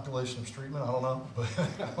the population of Streetman. I don't know, but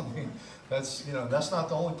I mean, that's not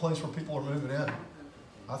the only place where people are moving in.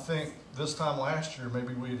 I think this time last year,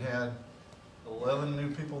 maybe we'd had 11 new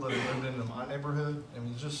people that had moved into my neighborhood. I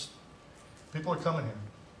mean, just people are coming here.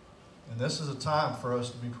 And this is a time for us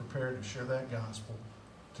to be prepared to share that gospel,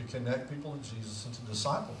 to connect people to Jesus, and to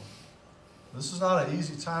disciple them. This is not an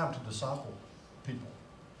easy time to disciple people.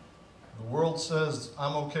 The world says,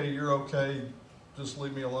 I'm okay, you're okay, just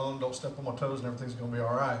leave me alone, don't step on my toes, and everything's going to be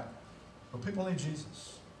all right. But people need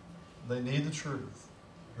Jesus. They need the truth.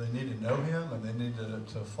 They need to know him, and they need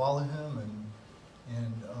to follow him,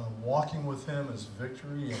 and walking with him is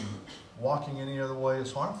victory, and walking any other way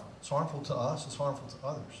is harmful. It's harmful to us, it's harmful to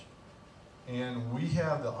others. And we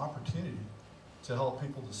have the opportunity to help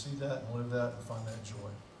people to see that and live that and find that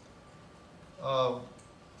joy.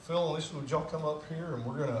 Phil and Lisa, would y'all come up here, and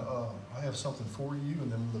we're going to, I have something for you,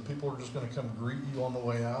 and then the people are just going to come greet you on the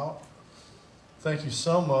way out. Thank you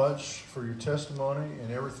so much for your testimony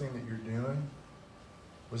and everything that you're doing.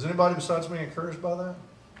 Was anybody besides me encouraged by that?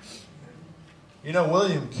 You know,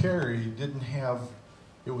 William Carey didn't have,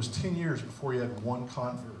 it was 10 years before he had one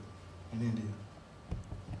convert in India.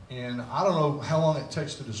 And I don't know how long it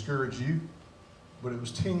takes to discourage you, but it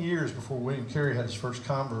was 10 years before William Carey had his first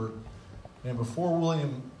convert. And before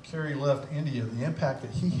William Carey left India, the impact that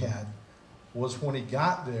he had was when he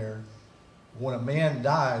got there, when a man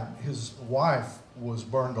died, his wife was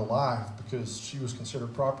burned alive because she was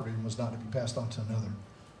considered property and was not to be passed on to another.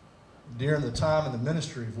 During the time in the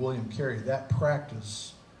ministry of William Carey, that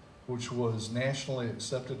practice, which was nationally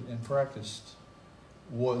accepted and practiced,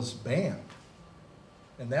 was banned.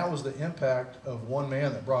 And that was the impact of one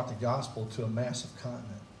man that brought the gospel to a massive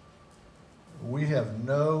continent. We have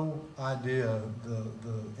no idea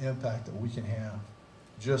the impact that we can have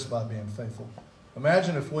just by being faithful.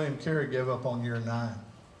 Imagine if William Carey gave up on year 9.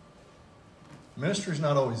 Ministry is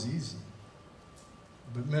not always easy,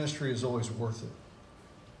 but ministry is always worth it.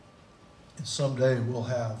 And someday we'll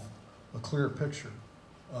have a clear picture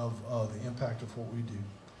of the impact of what we do.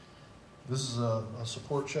 This is a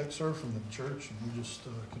support check, sir, from the church, and we just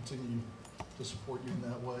continue to support you in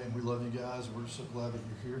that way. And we love you guys. We're so glad that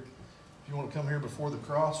you're here. If you want to come here before the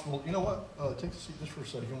cross, well, you know what? Take a seat just for a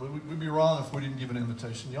second. We'd be wrong if we didn't give an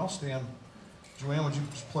invitation. Y'all stand. Joanne, would you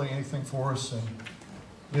just play anything for us? And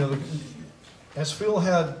you know, as Phil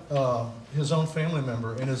had his own family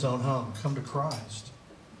member in his own home come to Christ,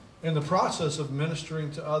 in the process of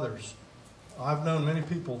ministering to others, I've known many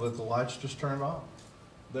people that the lights just turned off.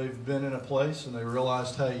 They've been in a place and they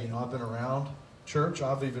realized, hey, you know, I've been around church.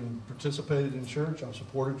 I've even participated in church. I've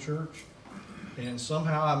supported church. And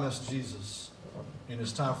somehow I missed Jesus. And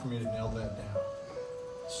it's time for me to nail that down.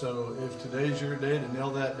 So if today's your day to nail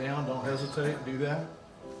that down, don't hesitate. Do that.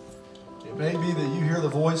 It may be that you hear the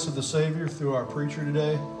voice of the Savior through our preacher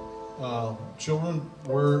today. Children,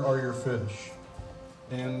 where are your fish?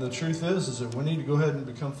 And the truth is that we need to go ahead and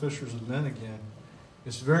become fishers of men again.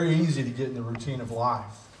 It's very easy to get in the routine of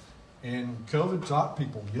life. And COVID taught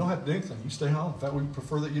people, you don't have to do anything. You stay home. In fact, we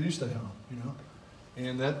prefer that you do stay home, you know.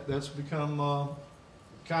 And that's become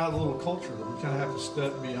kind of a little culture that we kind of have to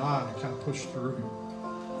step beyond and kind of push through.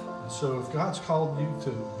 And so if God's called you to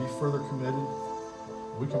be further committed,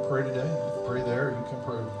 we can pray today. You can pray there. You can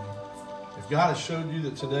pray with me. If God has showed you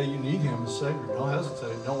that today you need him as Savior, don't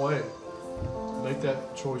hesitate. Don't wait. Make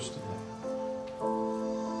that choice today.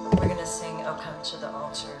 We're going to sing "Oh Come to the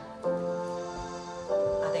Altar."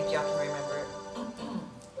 I think y'all can remember it.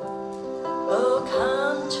 Oh,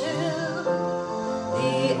 come to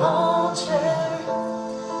the altar.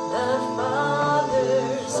 The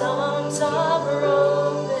Father's arms are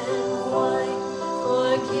open wide.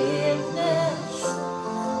 Forgiveness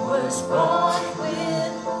was bought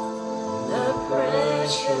with the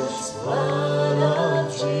precious blood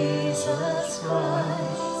of Jesus Christ.